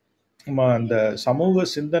நம்ம அந்த சமூக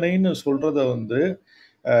சிந்தனைன்னு சொல்றத வந்து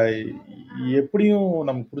எப்படியும்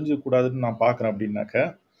நம்ம புரிஞ்சுக்க கூடாதுன்னு நான் பார்க்குறேன். அப்படின்னாக்க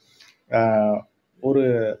ஒரு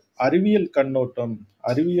அறிவியல் கண்ணோட்டம்,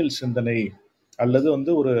 அறிவியல் சிந்தனை அல்லது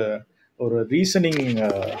வந்து ஒரு ரீசனிங்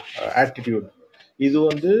ஆட்டிடியூட், இது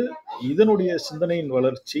வந்து இதனுடைய சிந்தனையின்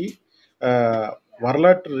வளர்ச்சி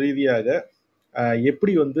வரலாற்று ரீதியாக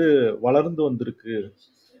எப்படி வந்து வளர்ந்து வந்திருக்கு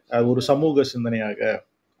ஒரு சமூக சிந்தனையாக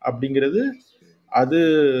அப்படிங்கிறது அது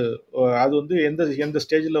வந்து எந்த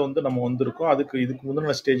ஸ்டேஜில் வந்து நம்ம வந்திருக்கோம், இதுக்கு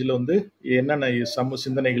முந்தின ஸ்டேஜில் வந்து என்னென்ன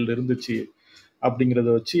சிந்தனைகள் இருந்துச்சு அப்படிங்கிறத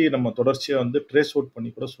வச்சு நம்ம தொடர்ச்சியாக வந்து ட்ரேஸ் அவுட் பண்ணி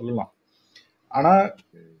கூட சொல்லலாம். ஆனால்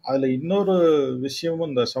அதில் இன்னொரு விஷயமும்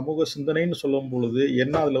இந்த சமூக சிந்தனைன்னு சொல்லும் பொழுது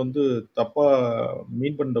என்ன அதில் வந்து தப்பாக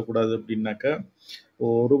மீன் பண்ணக்கூடாது அப்படின்னாக்க,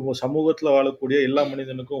 ஒரு சமூகத்தில் வாழக்கூடிய எல்லா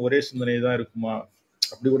மனிதனுக்கும் ஒரே சிந்தனை தான் இருக்குமா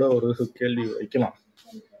அப்படி கூட ஒரு கேள்வி வைக்கலாம்.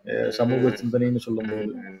 சமூக சிந்தனைன்னு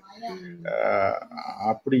சொல்லும்போது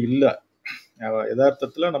அப்படி இல்லை.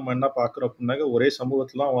 யதார்த்தத்தில் நம்ம என்ன பார்க்குறோம் அப்படின்னாக்க ஒரே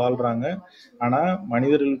சமூகத்துல தான் வாழ்றாங்க. ஆனால்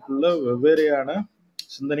மனிதர்களுக்குள்ள வெவ்வேறையான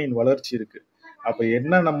சிந்தனையின் வளர்ச்சி இருக்கு. அப்போ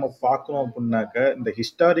என்ன நம்ம பார்க்குறோம் அப்படின்னாக்க இந்த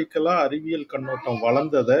ஹிஸ்டாரிக்கலா அறிவியல் கண்ணோட்டம்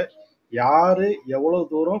வளர்ந்ததை யாரு எவ்வளவு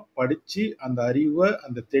தூரம் படிச்சு அந்த அறிவை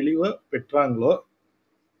அந்த தெளிவை பெற்றாங்களோ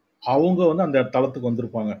அவங்க வந்து அந்த தளத்துக்கு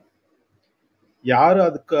வந்திருப்பாங்க. யாரு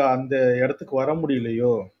அதுக்கு அந்த இடத்துக்கு வர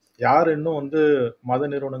முடியலையோ, யார் இன்னும் வந்து மத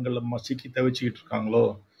நிறுவனங்கள்ல சிக்கி தவிச்சுக்கிட்டு இருக்காங்களோ,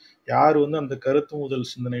 யார் வந்து அந்த கருத்து முதல்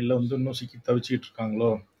சிந்தனையில வந்து இன்னும் சிக்கி தவிச்சுக்கிட்டு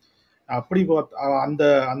இருக்காங்களோ, அப்படி அந்த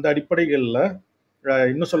அந்த அடிப்படைகள்ல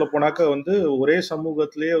இன்னும் சொல்ல போனாக்க வந்து ஒரே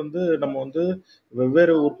சமூகத்திலேயே வந்து நம்ம வந்து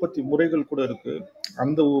வெவ்வேறு உற்பத்தி முறைகள் கூட இருக்கு.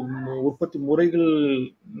 அந்த உற்பத்தி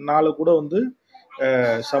முறைகள்னால கூட வந்து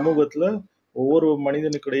சமூகத்துல ஒவ்வொரு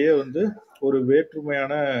மனிதனுக்கிடையே வந்து ஒரு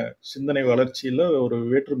வேற்றுமையான சிந்தனை வளர்ச்சியில ஒரு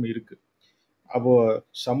வேற்றுமை இருக்கு. அப்போ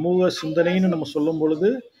சமூக சிந்தனைன்னு நம்ம சொல்லும் பொழுது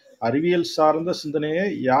அறிவியல் சார்ந்த சிந்தனையை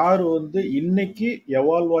யார் வந்து இன்னைக்கு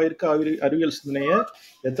எவால்வ் ஆயிருக்க அறிவியல் சிந்தனையை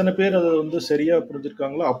எத்தனை பேர் அதை வந்து சரியா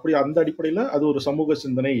புரிஞ்சிருக்காங்களோ அப்படி அந்த அடிப்படையில் அது ஒரு சமூக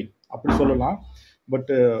சிந்தனை அப்படி சொல்லலாம்.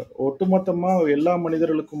 பட் ஒட்டுமொத்தமாக எல்லா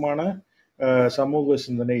மனிதர்களுக்குமான சமூக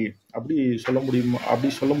சிந்தனை அப்படி சொல்ல முடியுமா? அப்படி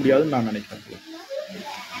சொல்ல முடியாதுன்னு நான் நினைக்கிறேன்.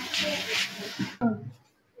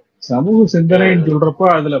 சமூக சிந்தனைன்னு சொல்றப்போ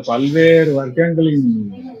அதுல பல்வேறு வர்க்கங்களின்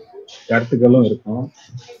கருத்துக்களும் இருக்கும்.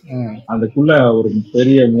 அதுக்குள்ள ஒரு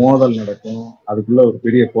பெரிய மோதல் நடக்கும், அதுக்குள்ள ஒரு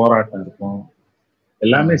பெரிய போராட்டம் இருக்கும்.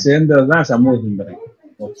 எல்லாமே சேர்ந்ததுதான் சமூக சிந்தனை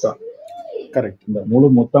மொத்தம். கரெக்ட். இந்த முழு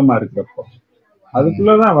மொத்தமா இருக்கிறப்போ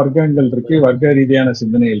அதுக்குள்ளதான் வர்க்கங்கள் இருக்கு, வர்க்க ரீதியான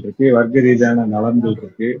சிந்தனைகள் இருக்கு, வர்க்க ரீதியான நலன்கள்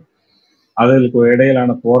இருக்கு, அதுக்கு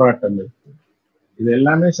இடையிலான போராட்டம் இருக்கு. இது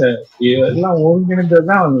எல்லாமே எல்லாம்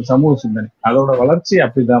ஒருங்கிணைந்ததுதான் சமூக சிந்தனை. அதோட வளர்ச்சி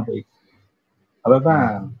அப்படிதான் போயிருக்கு. அததான்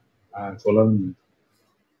சொல்லணும்.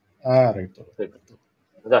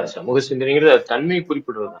 அதான் சமூக சிந்தனைங்கிறது தன்மையை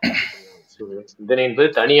குறிப்பிடுவதுதான். சிந்தனை என்பது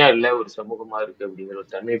தனியா இல்ல, ஒரு சமூகமா இருக்கு அப்படிங்கிற ஒரு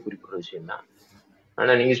தன்மையை குறிப்பிடுற விஷயம் தான்.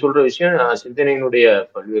 ஆனா நீங்க சொல்ற விஷயம் சிந்தனையினுடைய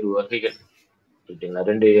பல்வேறு வகைகள் இருக்குங்களா.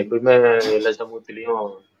 ரெண்டு எப்பவுமே எல்லா சமூகத்திலையும்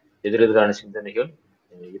எதிரெதிரான சிந்தனைகள்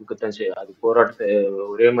இருக்கத்தான் செய்யும். அது போராட்ட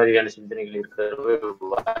ஒரே மாதிரியான சிந்தனைகள் இருக்கிற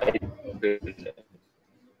வாய்ப்பு இல்லை.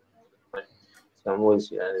 சமூக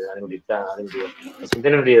அதனுடைய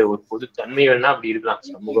சிந்தனையுடைய ஒரு பொது தன்மை வேணா அப்படி இருக்கலாம்.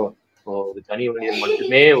 சமூகம் ஒரு தனி மனிதன்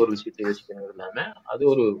மட்டுமே ஒரு விஷயத்தை யோசிக்கணும் இல்லாம அது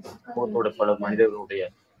ஒரு சமூகத்தோட பல மனிதர்களுடைய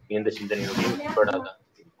எந்த சிந்தனையுடைய உட்படாதான்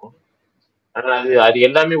இருக்கும். ஆனா அது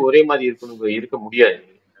எல்லாமே ஒரே மாதிரி இருக்க முடியாது.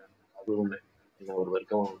 அது உண்மை. ஒரு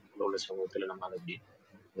வரைக்கும் உள்ள சமூகத்துல நம்ம அதை அப்படி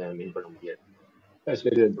மீன் பண்ண முடியாது.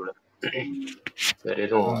 சரி, வேற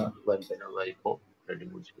எதுவும் வாய்ப்போம் ரெண்டு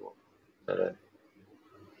முடிச்சுக்குவோம்.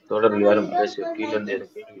 தொடர்ந்து யாரும் கீழே இருந்து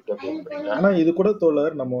ஆனா இது கூட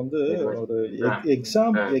தோழர் நம்ம வந்து ஒரு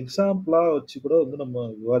எக்ஸாம்பிளா வச்சு கூட வந்து நம்ம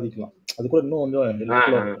விவாதிக்கலாம். அது கூட இன்னும் கொஞ்சம்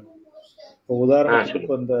ஹெல்ப்ஃபுல்லா இருக்கும். இப்போ உதாரணத்துக்கு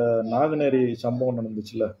இப்போ இந்த நாங்குநேரி சம்பவம்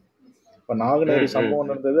நடந்துச்சுல்ல. இப்போ நாங்குநேரி சம்பவம்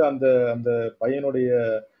நடந்தது, அந்த அந்த பையனுடைய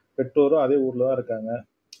பெற்றோரும் அதே ஊர்ல தான் இருக்காங்க,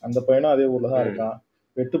 அந்த பையனும் அதே ஊர்ல தான் இருக்கான்,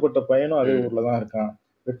 வெட்டுப்பட்ட பையனும் அதே ஊர்ல தான் இருக்கான்.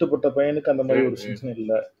 வெட்டுப்பட்ட பையனுக்கு அந்த மாதிரி ஒரு சிந்தனை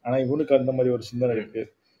இல்லை, ஆனா இவனுக்கு அந்த மாதிரி ஒரு சிந்தனை இருக்கு.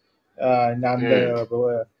 அந்த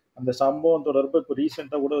அந்த சம்பவம் தொடர்பு இப்போ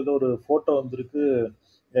ரீசெண்டா கூட ஏதோ ஒரு போட்டோ வந்திருக்கு.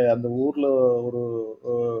 அந்த ஊர்ல ஒரு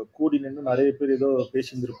கூடி நின்று நிறைய பேர் ஏதோ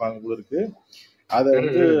பேசியிருந்திருப்பாங்க போல இருக்கு. அதை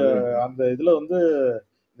வந்து அந்த இதுல வந்து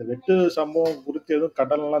இந்த வெட்டு சம்பவம் குறித்து எதுவும்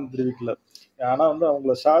கடனெல்லாம் தெரிவிக்கல. ஆனா வந்து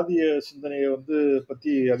அவங்கள சாதிய சிந்தனையை வந்து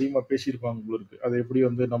பத்தி அதிகமா பேசியிருப்பாங்க போல இருக்கு. அதை எப்படி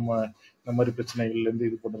வந்து நம்ம இந்த மாதிரி பிரச்சனைகள்ல இருந்து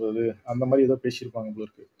இது பண்றது, அந்த மாதிரி ஏதோ பேசியிருப்பாங்க போல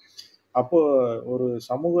இருக்கு. அப்போ ஒரு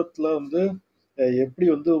சமூகத்துல வந்து எப்படி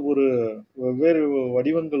வந்து ஒரு வெவ்வேறு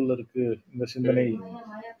வடிவங்கள்ல இருக்கு இந்த சிந்தனை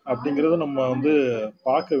அப்படிங்கறத நம்ம வந்து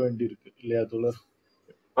பார்க்க வேண்டி இருக்கு இல்லையா தோழர்?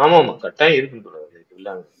 ஆமா ஆமா, கட்டாயம் இருக்கு தோழர்.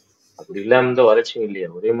 இல்லாம அப்படி இல்லாம இந்த வளர்ச்சியும் இல்லையா.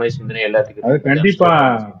 ஒரே மாதிரி சிந்தனை எல்லாத்துக்கும் அது கண்டிப்பா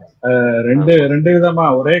ரெண்டு விதமா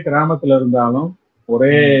ஒரே கிராமத்துல இருந்தாலும்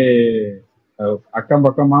ஒரே அக்கம்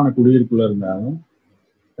பக்கமான குடியிருப்புல இருந்தாலும்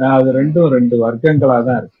அது ரெண்டு வர்க்கங்களா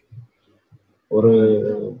தான் இருக்கு. ஒரு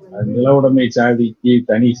நில உடைமை சாதிக்கு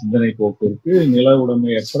தனி சிந்தனை போக்கு இருக்கு, நில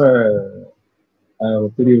உடைமையற்ற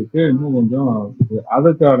பிரிவுக்கு இன்னும் கொஞ்சம்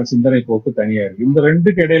அதுக்கான சிந்தனை போக்கு தனியா இருக்கு. இந்த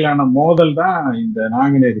ரெண்டுக்கு இடையிலான மோதல் தான் இந்த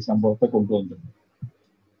நாங்குநேரி சம்பவத்தை கொண்டு வந்தது.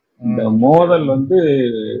 இந்த மோதல் வந்து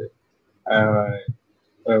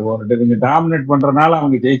இவங்க டாமினேட் பண்றதுனால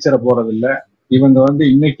அவங்க ஜெயிச்சிட போறது இல்லை, இவங்க வந்து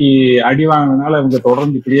இன்னைக்கு அடி வாங்கினால இவங்க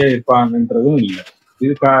தொடர்ந்து இப்படியே இருப்பாங்கன்றதும் இல்லை.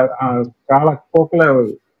 இது காலப்போக்கில்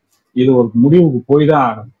இது ஒரு முடிவுக்கு போய் தான்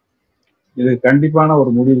ஆகணும். இது கண்டிப்பான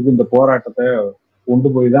ஒரு முடிவுக்கு இந்த போராட்டத்தை கொண்டு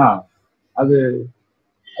போய் தான் அது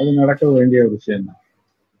அது நடக்க வேண்டிய ஒரு விஷயம் தான்.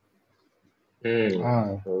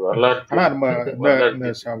 ஆனா நம்ம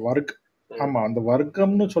ஆமா அந்த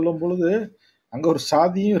வர்க்கம்னு சொல்லும் பொழுது அங்க ஒரு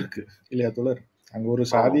சாதியும் இருக்கு இல்லையா தோழர்? அங்க ஒரு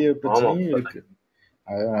சாதிய பிரச்சனையும் இருக்கு.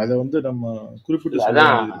 அதை வந்து நம்ம குறிப்பிட்டு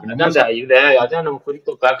அதான் நம்ம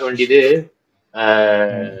குறிப்பா பார்க்க வேண்டியது.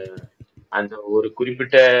 அந்த ஒரு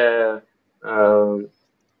குறிப்பிட்ட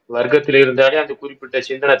வர்க்கத்துல இருந்தாலே அந்த குறிப்பிட்ட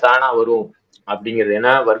சிந்தனை தானா வரும் அப்படிங்கிறது.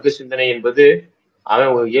 ஏன்னா வர்க்க சிந்தனை என்பது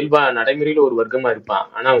அவன் இயல்பா நடைமுறையில ஒரு வர்க்கமா இருப்பான்,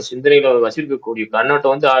 ஆனா அவன் சிந்தனையில வச்சிருக்கக்கூடிய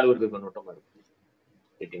கண்ணோட்டம் வந்து ஆள் வர்க்க கண்ணோட்டமா இருக்கும்.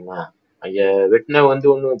 கேட்டீங்களா? ஐயா வெட்டின வந்து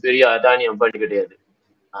ஒன்னும் பெரிய அதானி அம்பானி கிடையாது,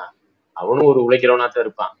 அவனும் ஒரு உழைக்கிறவனா தான்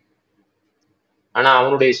இருப்பான். ஆனா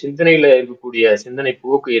அவனுடைய சிந்தனையில இருக்கக்கூடிய சிந்தனை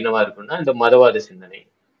போக்கு என்னவா இருக்குன்னா இந்த மதவாத சிந்தனை,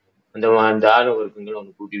 அந்த ஆணவ வர்க்கங்கள்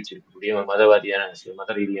ஒன்று கூட்டி வச்சிருக்கக்கூடிய மதவாதியான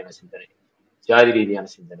மத ரீதியான சிந்தனை, ஜாதி ரீதியான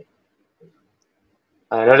சிந்தனை.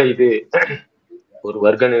 அதனால இது ஒரு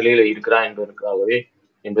வர்க்க நிலையில இருக்கிறான்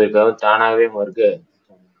என்பதற்காக தானாகவே வர்க்க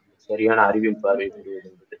சரியான அறிவியல் பார்வை பெறுவது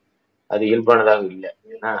என்பது அது இயல்பானதாக இல்லை.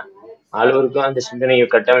 ஏன்னா ஆளுவருக்கும் அந்த சிந்தனையை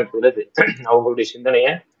கட்டமைப்புள்ளது. அவங்களுடைய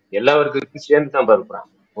சிந்தனையை எல்லா வர்க்கத்துக்கும் சேர்ந்து தான் பார்க்கிறான்,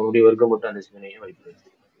 அவங்களுடைய வர்க்கம் மட்டும் அந்த சிந்தனையை வைக்கிறது.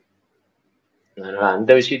 அதனால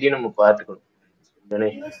அந்த விஷயத்தையும் நம்ம பார்த்துக்கணும். சிந்தனை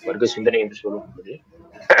வர்க்க சிந்தனை என்று சொல்லும்போது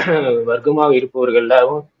வர்க்கமாக இருப்பவர்கள்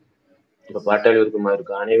எல்லாரும் இப்ப பாட்டாளி வர்க்கமா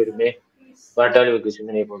இருக்கு அனைவருமே பாட்டாளி வர்க்க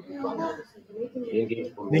சிந்தனையை கொண்டிருப்பாங்க.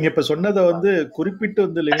 நீங்க இப்ப சொன்னதை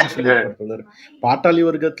குறிப்பிட்டு லெனின் சொல்லியிருப்பார் தோழர். பாட்டாளி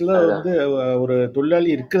வர்க்கத்துல ஒரு தொழிலாளி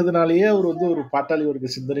இருக்கிறதுனாலயே அவர் ஒரு பாட்டாளி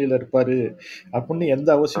வர்க்க சிந்தனையில இருப்பாரு அப்படின்னு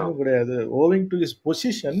எந்த அவசியமும் கிடையாது. Owing to his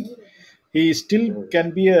position he still can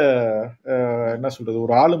be என்ன சொல்றது,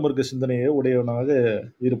 ஒரு ஆளும் வர்க்க சிந்தனையை உடையவனாக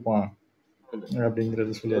இருப்பான்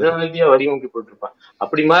அப்படிங்கறது சொல்லுவாங்க. வடிவமைக்கப்பட்டிருப்பான்.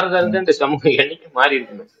 அப்படி மாறதா இருந்தா இந்த சமூகம் என்னைக்கு மாறி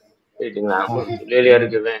இருக்கணும். ரைட்டுங்களா? தொழிலாளியா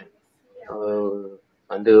இருக்கவன்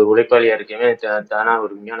உழைப்பாளியா இருக்கவன் தானா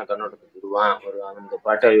ஒரு விஞ்ஞான கண்ணோட்டத்தை பெறுவான், ஒரு அந்த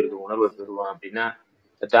பாட்டாளி வர்க்க உணர்வை பெறுவான் அப்படின்னா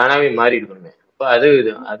தானாவே மாறி இருக்கணுமே. அப்ப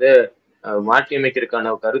அதை மாற்றி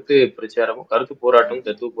அமைக்கிறதுக்கான கருத்து பிரச்சாரமும் கருத்து போராட்டமும்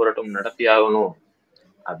தத்துவ போராட்டமும் நடத்தி ஆகணும்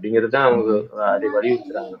அப்படிங்கிறது தான் அவங்க அதை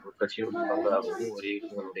வலியுறுத்துறாங்க. ஒரு கட்சியினுடைய பங்காகவும் ஒரு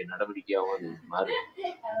இயக்கங்களுடைய நடவடிக்கையாகவும் அது மாறும்.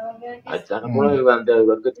 அது தனக்குள்ள அந்த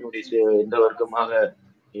வர்க்கத்தினுடைய எந்த வர்க்கமாக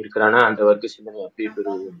இருக்கிறானா அந்த வர்க்க சிந்தனை அப்படியே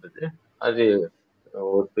பெறுவது என்பது அது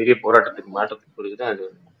ஒரு பெரிய போராட்டத்துக்கு மாற்றத்துக்கு பிறகுதான் அது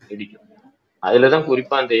நீடிக்கும். அதுலதான்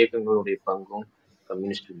குறிப்பா அந்த இயக்கங்களுடைய பங்கும்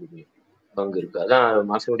கம்யூனிஸ்டுடைய பங்கு இருக்கு. அதான்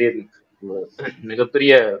மார்க்சுடைய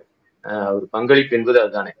மிகப்பெரிய ஒரு பங்களிப்பு என்பது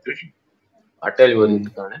அதுதானே. பாட்டாளி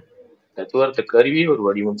வர்க்கத்துக்கான தத்துவார்த்த கருவியை ஒரு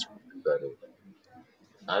வடிவம் சொல்லியிருக்காரு.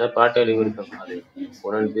 அதை பாட்டாளி வர்க்கம் அதை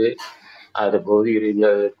உணர்ந்து அதை பௌதிக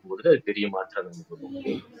ரீதியாக இருக்கும் பொழுது அது பெரிய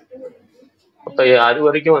மாற்றங்கள். அப்ப அது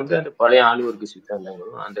வரைக்கும் அந்த பழைய ஆளுவர்க்க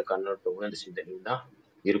சித்தாந்தங்களும் அந்த கண்ணோட்டமும் அந்த சிந்தனையும் தான்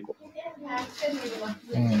இருக்கும்.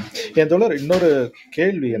 என் தோழர், இன்னொரு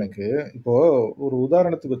கேள்வி எனக்கு. இப்போ ஒரு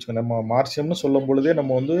உதாரணத்துக்கு வச்சுக்கோங்க, நம்ம மார்க்சியம்னு சொல்லும் பொழுதே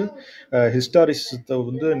நம்ம ஹிஸ்டாரிசத்தை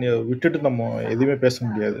விட்டுட்டு நம்ம எதுவுமே பேச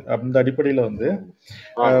முடியாது. அந்த அடிப்படையில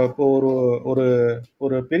இப்போ ஒரு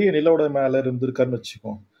ஒரு பெரிய நிலவுடைமையாளர் இருந்திருக்காருன்னு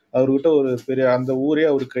வச்சுக்கோம். அவர்கிட்ட ஒரு பெரிய அந்த ஊரே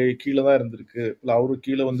அவருக்கு கீழே தான் இருந்திருக்கு, இல்லை அவருக்கு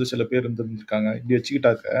கீழே சில பேர் இருந்திருக்காங்க. இப்படி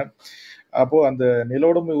வச்சுக்கிட்டாக்க அப்போ அந்த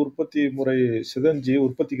நிலவுடைமை உற்பத்தி முறை சிதைஞ்சு,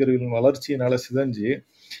 உற்பத்தி கருவிகளின் வளர்ச்சியினால சிதைஞ்சு,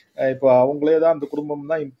 இப்போ அவங்களே தான் அந்த குடும்பம்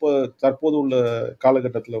தான் இப்போ தற்போது உள்ள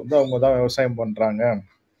காலகட்டத்தில் அவங்க தான் விவசாயம் பண்றாங்க.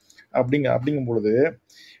 அப்படிங்கும் பொழுது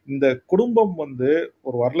இந்த குடும்பம்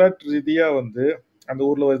ஒரு வரலாற்று ரீதியா அந்த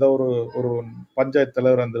ஊர்ல ஏதோ ஒரு பஞ்சாயத்து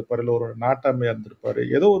தலைவர் இருந்திருப்பாரு, இல்லை ஒரு நாட்டாமையா இருந்திருப்பாரு.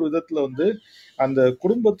 ஏதோ ஒரு விதத்துல அந்த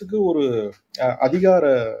குடும்பத்துக்கு ஒரு அதிகார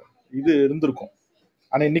இது இருந்திருக்கும்.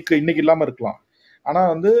 ஆனா இன்னைக்கு இல்லாம இருக்கலாம். ஆனா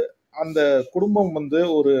அந்த குடும்பம்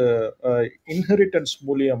ஒரு இன்ஹெரிட்டன்ஸ்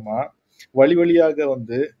மூலியமா வழி வழியாக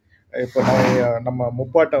இப்ப நம்ம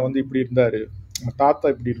முப்பாட்டை இப்படி இருந்தாரு,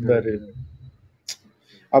 தாத்தா இப்படி இருந்தாரு.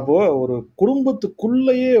 அப்போ ஒரு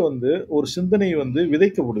குடும்பத்துக்குள்ளேயே ஒரு சிந்தனை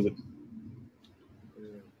விதைக்கப்படுது.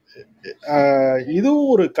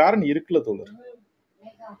 இதுவும் ஒரு காரணம் இருக்குல்ல தோழர்?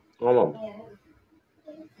 ஆமாம்,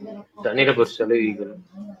 தனிநபர் சலுகைகள்,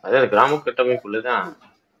 அதாவது கிராம கட்டமைப்புள்ளதான்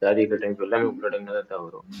ஜாதிய கட்டமைப்பு எல்லாமே உள்ளடங்கினதான் தான்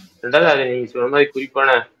வரும். ரெண்டாவது அதை நீங்க சொன்ன மாதிரி குறிப்பான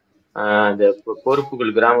அந்த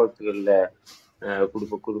பொறுப்புகள், கிராமத்துகள்ல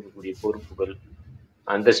கொடுக்கக்கூடிய பொறுப்புகள்,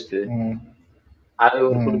 அந்தஸ்து, அது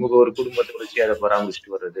ஒரு குடும்பத்தை வச்சு அதை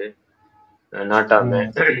பராமரிச்சுட்டு வர்றது, நாட்டாமை,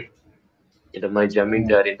 இந்த மாதிரி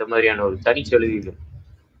ஜமீன்தார், இந்த மாதிரியான ஒரு தனி சலுகைகள்,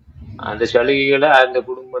 அந்த சலுகைகளை அந்த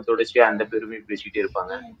குடும்பத்தோடச்சு அந்த பெருமை பேசிக்கிட்டே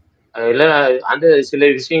இருப்பாங்க. அதெல்லாம் அந்த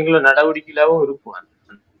சில விஷயங்களும் நடவடிக்கையிலாவும் இருக்கும்.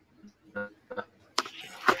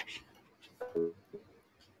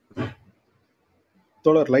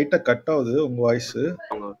 தோழர் லைட்டா கட் ஆகுது உங்க வாய்ஸ்.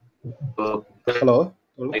 ஹலோ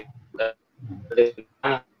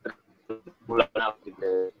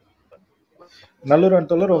நல்லூரான்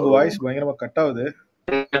தோழர், உங்க வாய்ஸ் பயங்கரமா கட் ஆகுது.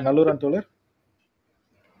 நல்லூரான் தோழர்,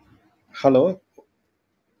 ஹலோ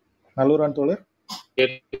நல்லூரான் தோழர்,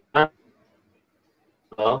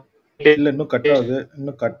 இல்ல இன்னும்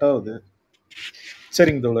கட் ஆகுது.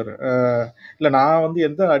 சரிங்க தோழர். இல்ல நான்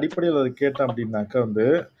எந்த அடிப்படையில் அதை கேட்டேன் அப்படின்னாக்கா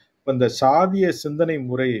இப்போ இந்த சாதிய சிந்தனை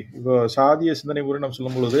முறை, இப்போ சாதிய சிந்தனை முறை நம்ம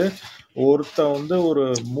சொல்லும் பொழுது ஒருத்தன் ஒரு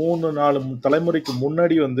 3-4 தலைமுறைக்கு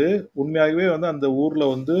முன்னாடி உண்மையாகவே அந்த ஊர்ல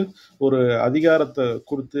ஒரு அதிகாரத்தை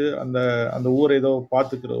கொடுத்து அந்த ஊரை ஏதோ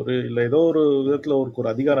பார்த்துக்கிறவரு, இல்லை ஏதோ ஒரு விதத்துல ஒரு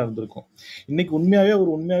அதிகாரம் இருந்திருக்கும். இன்னைக்கு உண்மையாவே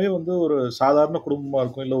ஒரு சாதாரண குடும்பமா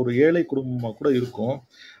இருக்கும், இல்லை ஒரு ஏழை குடும்பமா கூட இருக்கும்.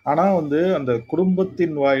 ஆனா அந்த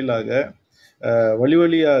குடும்பத்தின் வாயிலாக வழி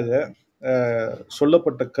வழியாக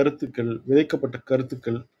சொல்லப்பட்ட கருத்துக்கள், விதைக்கப்பட்ட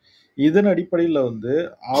கருத்துக்கள், இதன் அடிப்படையில்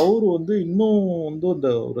அவரு இன்னும் அந்த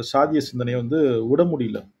ஒரு சாதிய சிந்தனையை விட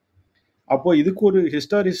முடியல. அப்போ இதுக்கு ஒரு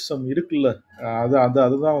ஹிஸ்டாரிசம் இருக்குல்ல,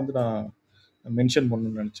 அதுதான் நான் மென்ஷன்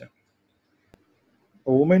பண்ணணும்னு நினைச்சேன்.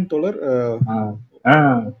 உமேன் தோழர்,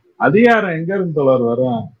 அதிகாரம் எங்க இருந்து தோழர்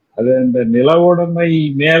வரும்? அது இந்த நிலவுடைமை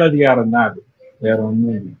மேலதிகாரம் தான். அது வேற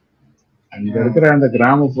ஒண்ணும் இல்லை. அங்க இருக்கிற அந்த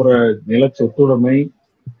கிராமப்புற நில சொத்துடைமை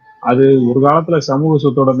அது ஒரு காலத்துல சமூக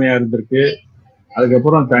சொத்துடைமையா இருந்திருக்கு.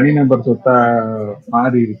 அதுக்கப்புறம் தனிநபர் சொத்தா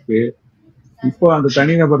மாறி இருக்கு. இப்போ அந்த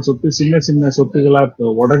தனிநபர் சொத்து சின்ன சின்ன சொத்துகளா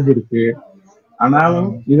உடைஞ்சிருக்கு. ஆனாலும்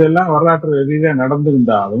இதெல்லாம் வரலாற்று ரீதியா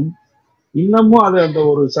நடந்திருந்தாலும் இன்னமும் அது அந்த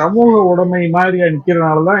ஒரு சமூக உடைமை மாதிரியா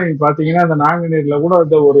நிக்கிறதுனாலதான் பாத்தீங்கன்னா அந்த நாங்குநேரில கூட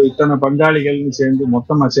அந்த ஒரு இத்தனை பங்காளிகள்னு சேர்ந்து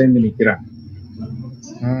மொத்தமா சேர்ந்து நிக்கிறாங்க.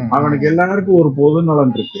 அவனுக்கு எல்லாருக்கும் ஒரு பொது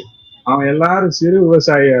நலன் இருக்கு. அவன் எல்லாரும் சிறு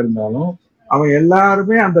விவசாயியா இருந்தாலும் அவன்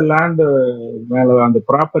எல்லாருமே அந்த லேண்ட் மேல அந்த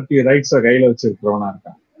ப்ராப்பர்ட்டி ரைட்ஸ கையில வச்சிருக்கிறவனா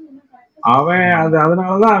இருக்கான். அவன்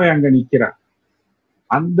அதனாலதான் அவன் அங்க நிக்கிறான்.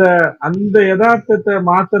 அந்த அந்த யதார்த்தத்தை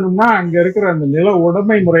மாத்தணும்னா அங்க இருக்கிற அந்த நில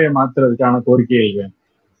உடைமை முறையை மாத்துறதுக்கான கோரிக்கைகள் வேணும்.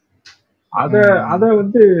 அத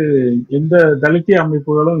எந்த தலித்திய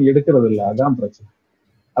அமைப்புகளும் எடுக்கிறது இல்லை. அதான் பிரச்சனை.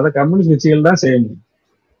 அதை கம்யூனிஸ்ட் கட்சிகள் தான் செய்ய முடியும்.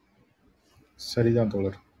 சரிதான்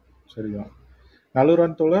தோழர், சரிதான்.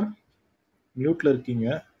 நல்லூரான் தோழர், மியூட்ல இருக்கீங்க.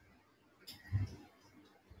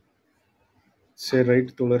 சரி,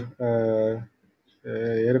 ரைட் தோழர்.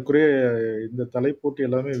 ஏறக்குறைய இந்த தலைப்போட்டி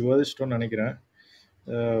எல்லாமே விவாதிச்சிட்டோம்னு நினைக்கிறேன்.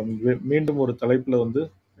 மீண்டும் ஒரு தலைப்பில்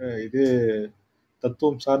இதே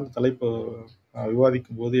தத்துவம் சார்ந்த தலைப்பை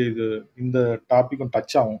விவாதிக்கும் போது இந்த டாப்பிக்கும்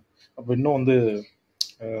டச் ஆகும். அப்போ இன்னும்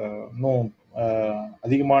இன்னும்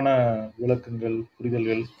அதிகமான விளக்கங்கள்,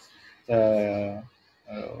 புரிதல்கள்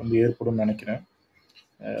ஏற்படும் நினைக்கிறேன்.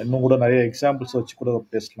 இன்னும் கூட நிறைய எக்ஸாம்பிள்ஸ் வச்சு கூட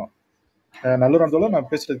பேசலாம். நல்லூரான் தோழர்,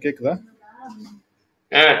 நான் பேசுறது கேக்குதா?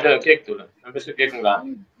 கேக்குங்களா?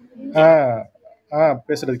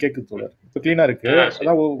 பேசுறது கேக்குது தோழர். இப்போ கிளீனா இருக்கு.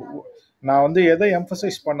 அதான் நான் எதை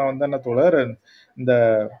எம்பசைஸ் பண்ண வந்தேன்னா தோழர், இந்த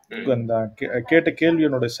கேட்ட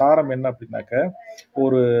கேள்வியினுடைய சாரம் என்ன அப்படின்னாக்க,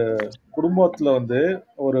 ஒரு குடும்பத்துல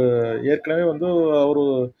ஒரு ஏற்கனவே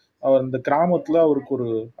அவர் இந்த கிராமத்துல அவருக்கு ஒரு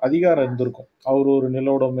அதிகாரம் இருந்திருக்கும். அவர் ஒரு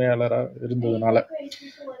நிலவுடைமையாளராக இருந்ததுனால.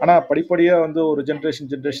 ஆனா படிப்படியா ஒரு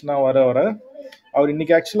ஜென்ரேஷனா வர வர அவர்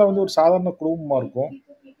இன்னைக்கு ஆக்சுவலா ஒரு சாதாரண குடும்பமா இருக்கும்.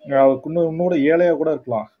 அவருக்கு இன்னோட ஏழையா கூட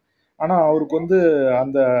இருக்கலாம். ஆனா அவருக்கு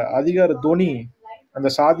அந்த அதிகார துணி, அந்த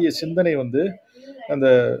சாதிய சிந்தனை அந்த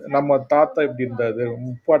நம்ம தாத்தா இப்படி இருந்தாரு,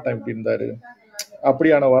 முப்பாட்டம் இப்படி இருந்தாரு,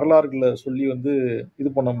 அப்படியான வரலாறுகளை சொல்லி இது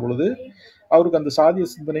பண்ணும் பொழுது அவருக்கு அந்த சாதிய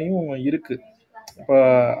சிந்தனையும் இருக்கு.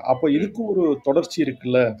 அப்போ இதுக்கு ஒரு தொடர்ச்சி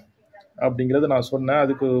இருக்குல்ல அப்படிங்கறத நான் சொன்னேன்.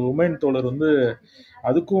 அதுக்கு உமையன் தோழர்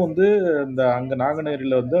அதுக்கும் இந்த அங்க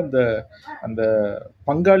நாங்குநேரில அந்த அந்த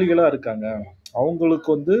பங்காளிகளா இருக்காங்க, அவங்களுக்கு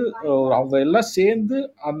அவங்க எல்லாம் சேர்ந்து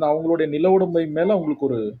அந்த அவங்களுடைய நில உடைமை மேல அவங்களுக்கு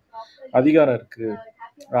ஒரு அதிகாரம் இருக்கு,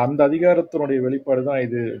 அந்த அதிகாரத்தினுடைய வெளிப்பாடு தான்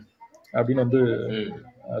இது அப்படின்னு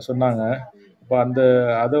சொன்னாங்க. இப்போ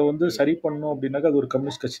அதை சரி பண்ணணும் அப்படின்னாக்கா அது ஒரு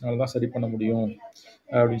கம்யூனிஸ்ட் கட்சினால தான் சரி பண்ண முடியும்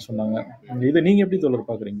அப்படின்னு சொன்னாங்க. இதை நீங்க எப்படி தோழர்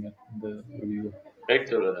பாக்குறீங்க? இந்த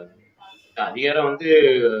அதிகாரம்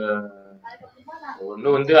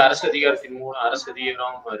ஒண்ணு அரசு அதிகாரத்தின் மூலம் அரசு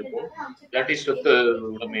அதிகாரமா இருக்கும், இல்லாட்டி சொத்து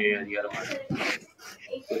உடைமை அதிகாரமா இருக்கும்.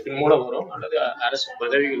 சொத்தின் மூலம் வரும் அல்லது அரசு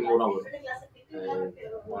பதவிகள் மூலம் வரும்.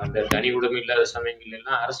 அந்த தனி உடைமை இல்லாத சமயங்கள்ல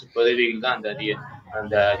எல்லாம் அரசு பதவிகள் தான்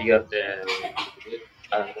அந்த அதிகாரத்தை கொடுக்குது.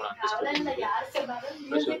 அதன் மூலம்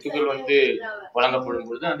அந்த சொத்துக்கள் வழங்கப்படும்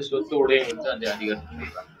பொழுது அந்த சொத்து உடையவங்க அந்த அதிகாரத்தை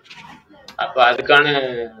கொடுக்குறாங்க. அப்ப அதுக்கான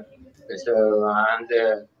அந்த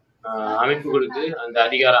அமைப்புகளுக்கு, அந்த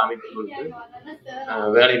அதிகார அமைப்புகளுக்கு,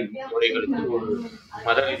 வேலை முறைகளுக்கு ஒரு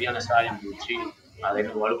மத ரீதியான சாயம் பூச்சி அதை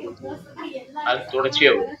வலுப்படுத்தும். அது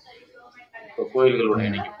தொடர்ச்சியா வரும். இப்போ கோயில்களோட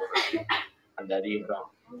இணைக்கப்படுறது அந்த அதிகாரம்.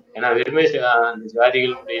 ஏன்னா வெறுமே அந்த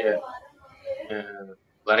ஜாதிகளுடைய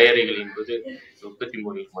வரையறைகள் என்பது உற்பத்தி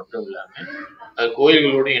முறையில் மட்டும் இல்லாம அது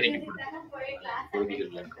கோயில்களோட இணைக்கப்படுது.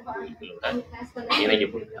 கோயில்கள்ல இருக்க கோயில்களோட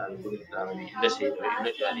இணைக்கப்படுது. எந்த செய்யறோம்,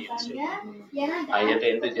 என்ன ஜாதி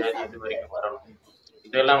எந்த ஜாதி எது வரைக்கும் வரணும்,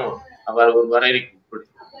 இதெல்லாம் அவர் ஒரு வரையறைக்கு உட்படுது.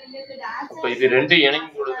 அப்ப இது ரெண்டும்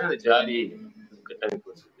இணைக்கும் பொழுது அந்த ஜாதி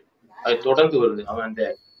கட்டமைப்பு அது தொடர்ந்து வருது. அவன் அந்த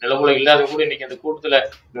நிலவுல இல்லாத கூட இன்னைக்கு அந்த கூட்டத்துல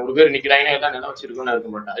 100 பேர் நிக்கிறாங்கன்னா எல்லாம் நிலம் வச்சிருக்கோன்னு இருக்க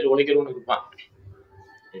மாட்டான், அதுல ஒழிக்கிறவனு இருப்பான்.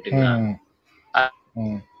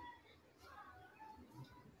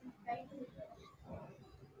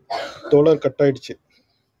 தோழர் கட் ஆயிடுச்சு.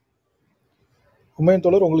 உமையன்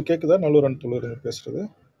தோழர் உங்களுக்கு கேக்குதா? நல்லூரன் தோழர் பேசுறது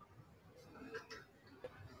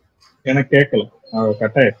எனக்கு கேட்கல,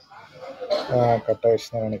 கட்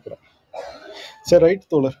ஆயிடுச்சு தான் நினைக்கிறேன். சரி,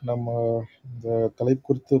 ரைட் தோழர், நம்ம இந்த தலைப்பு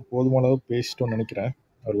குறித்து போதுமான அளவு பேசிட்டோம்னு நினைக்கிறேன்.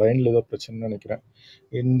 லைன்ல ஏதோ பிரச்சனைன்னு நினைக்கிறேன்.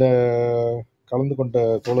 இந்த கலந்து கொண்ட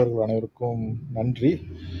தோழர்கள் அனைவருக்கும் நன்றி.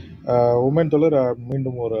 உமையன் தோழர்,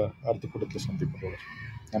 மீண்டும் ஒரு அடுத்த கூட்டத்தில் சந்திப்போம் தோழர்.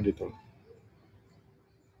 நன்றி தோழர்.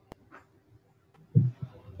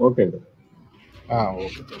 Okay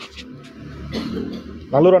okay.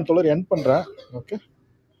 நல்லூரான் தோழர் எண்ட் பண்றேன். ஓகே.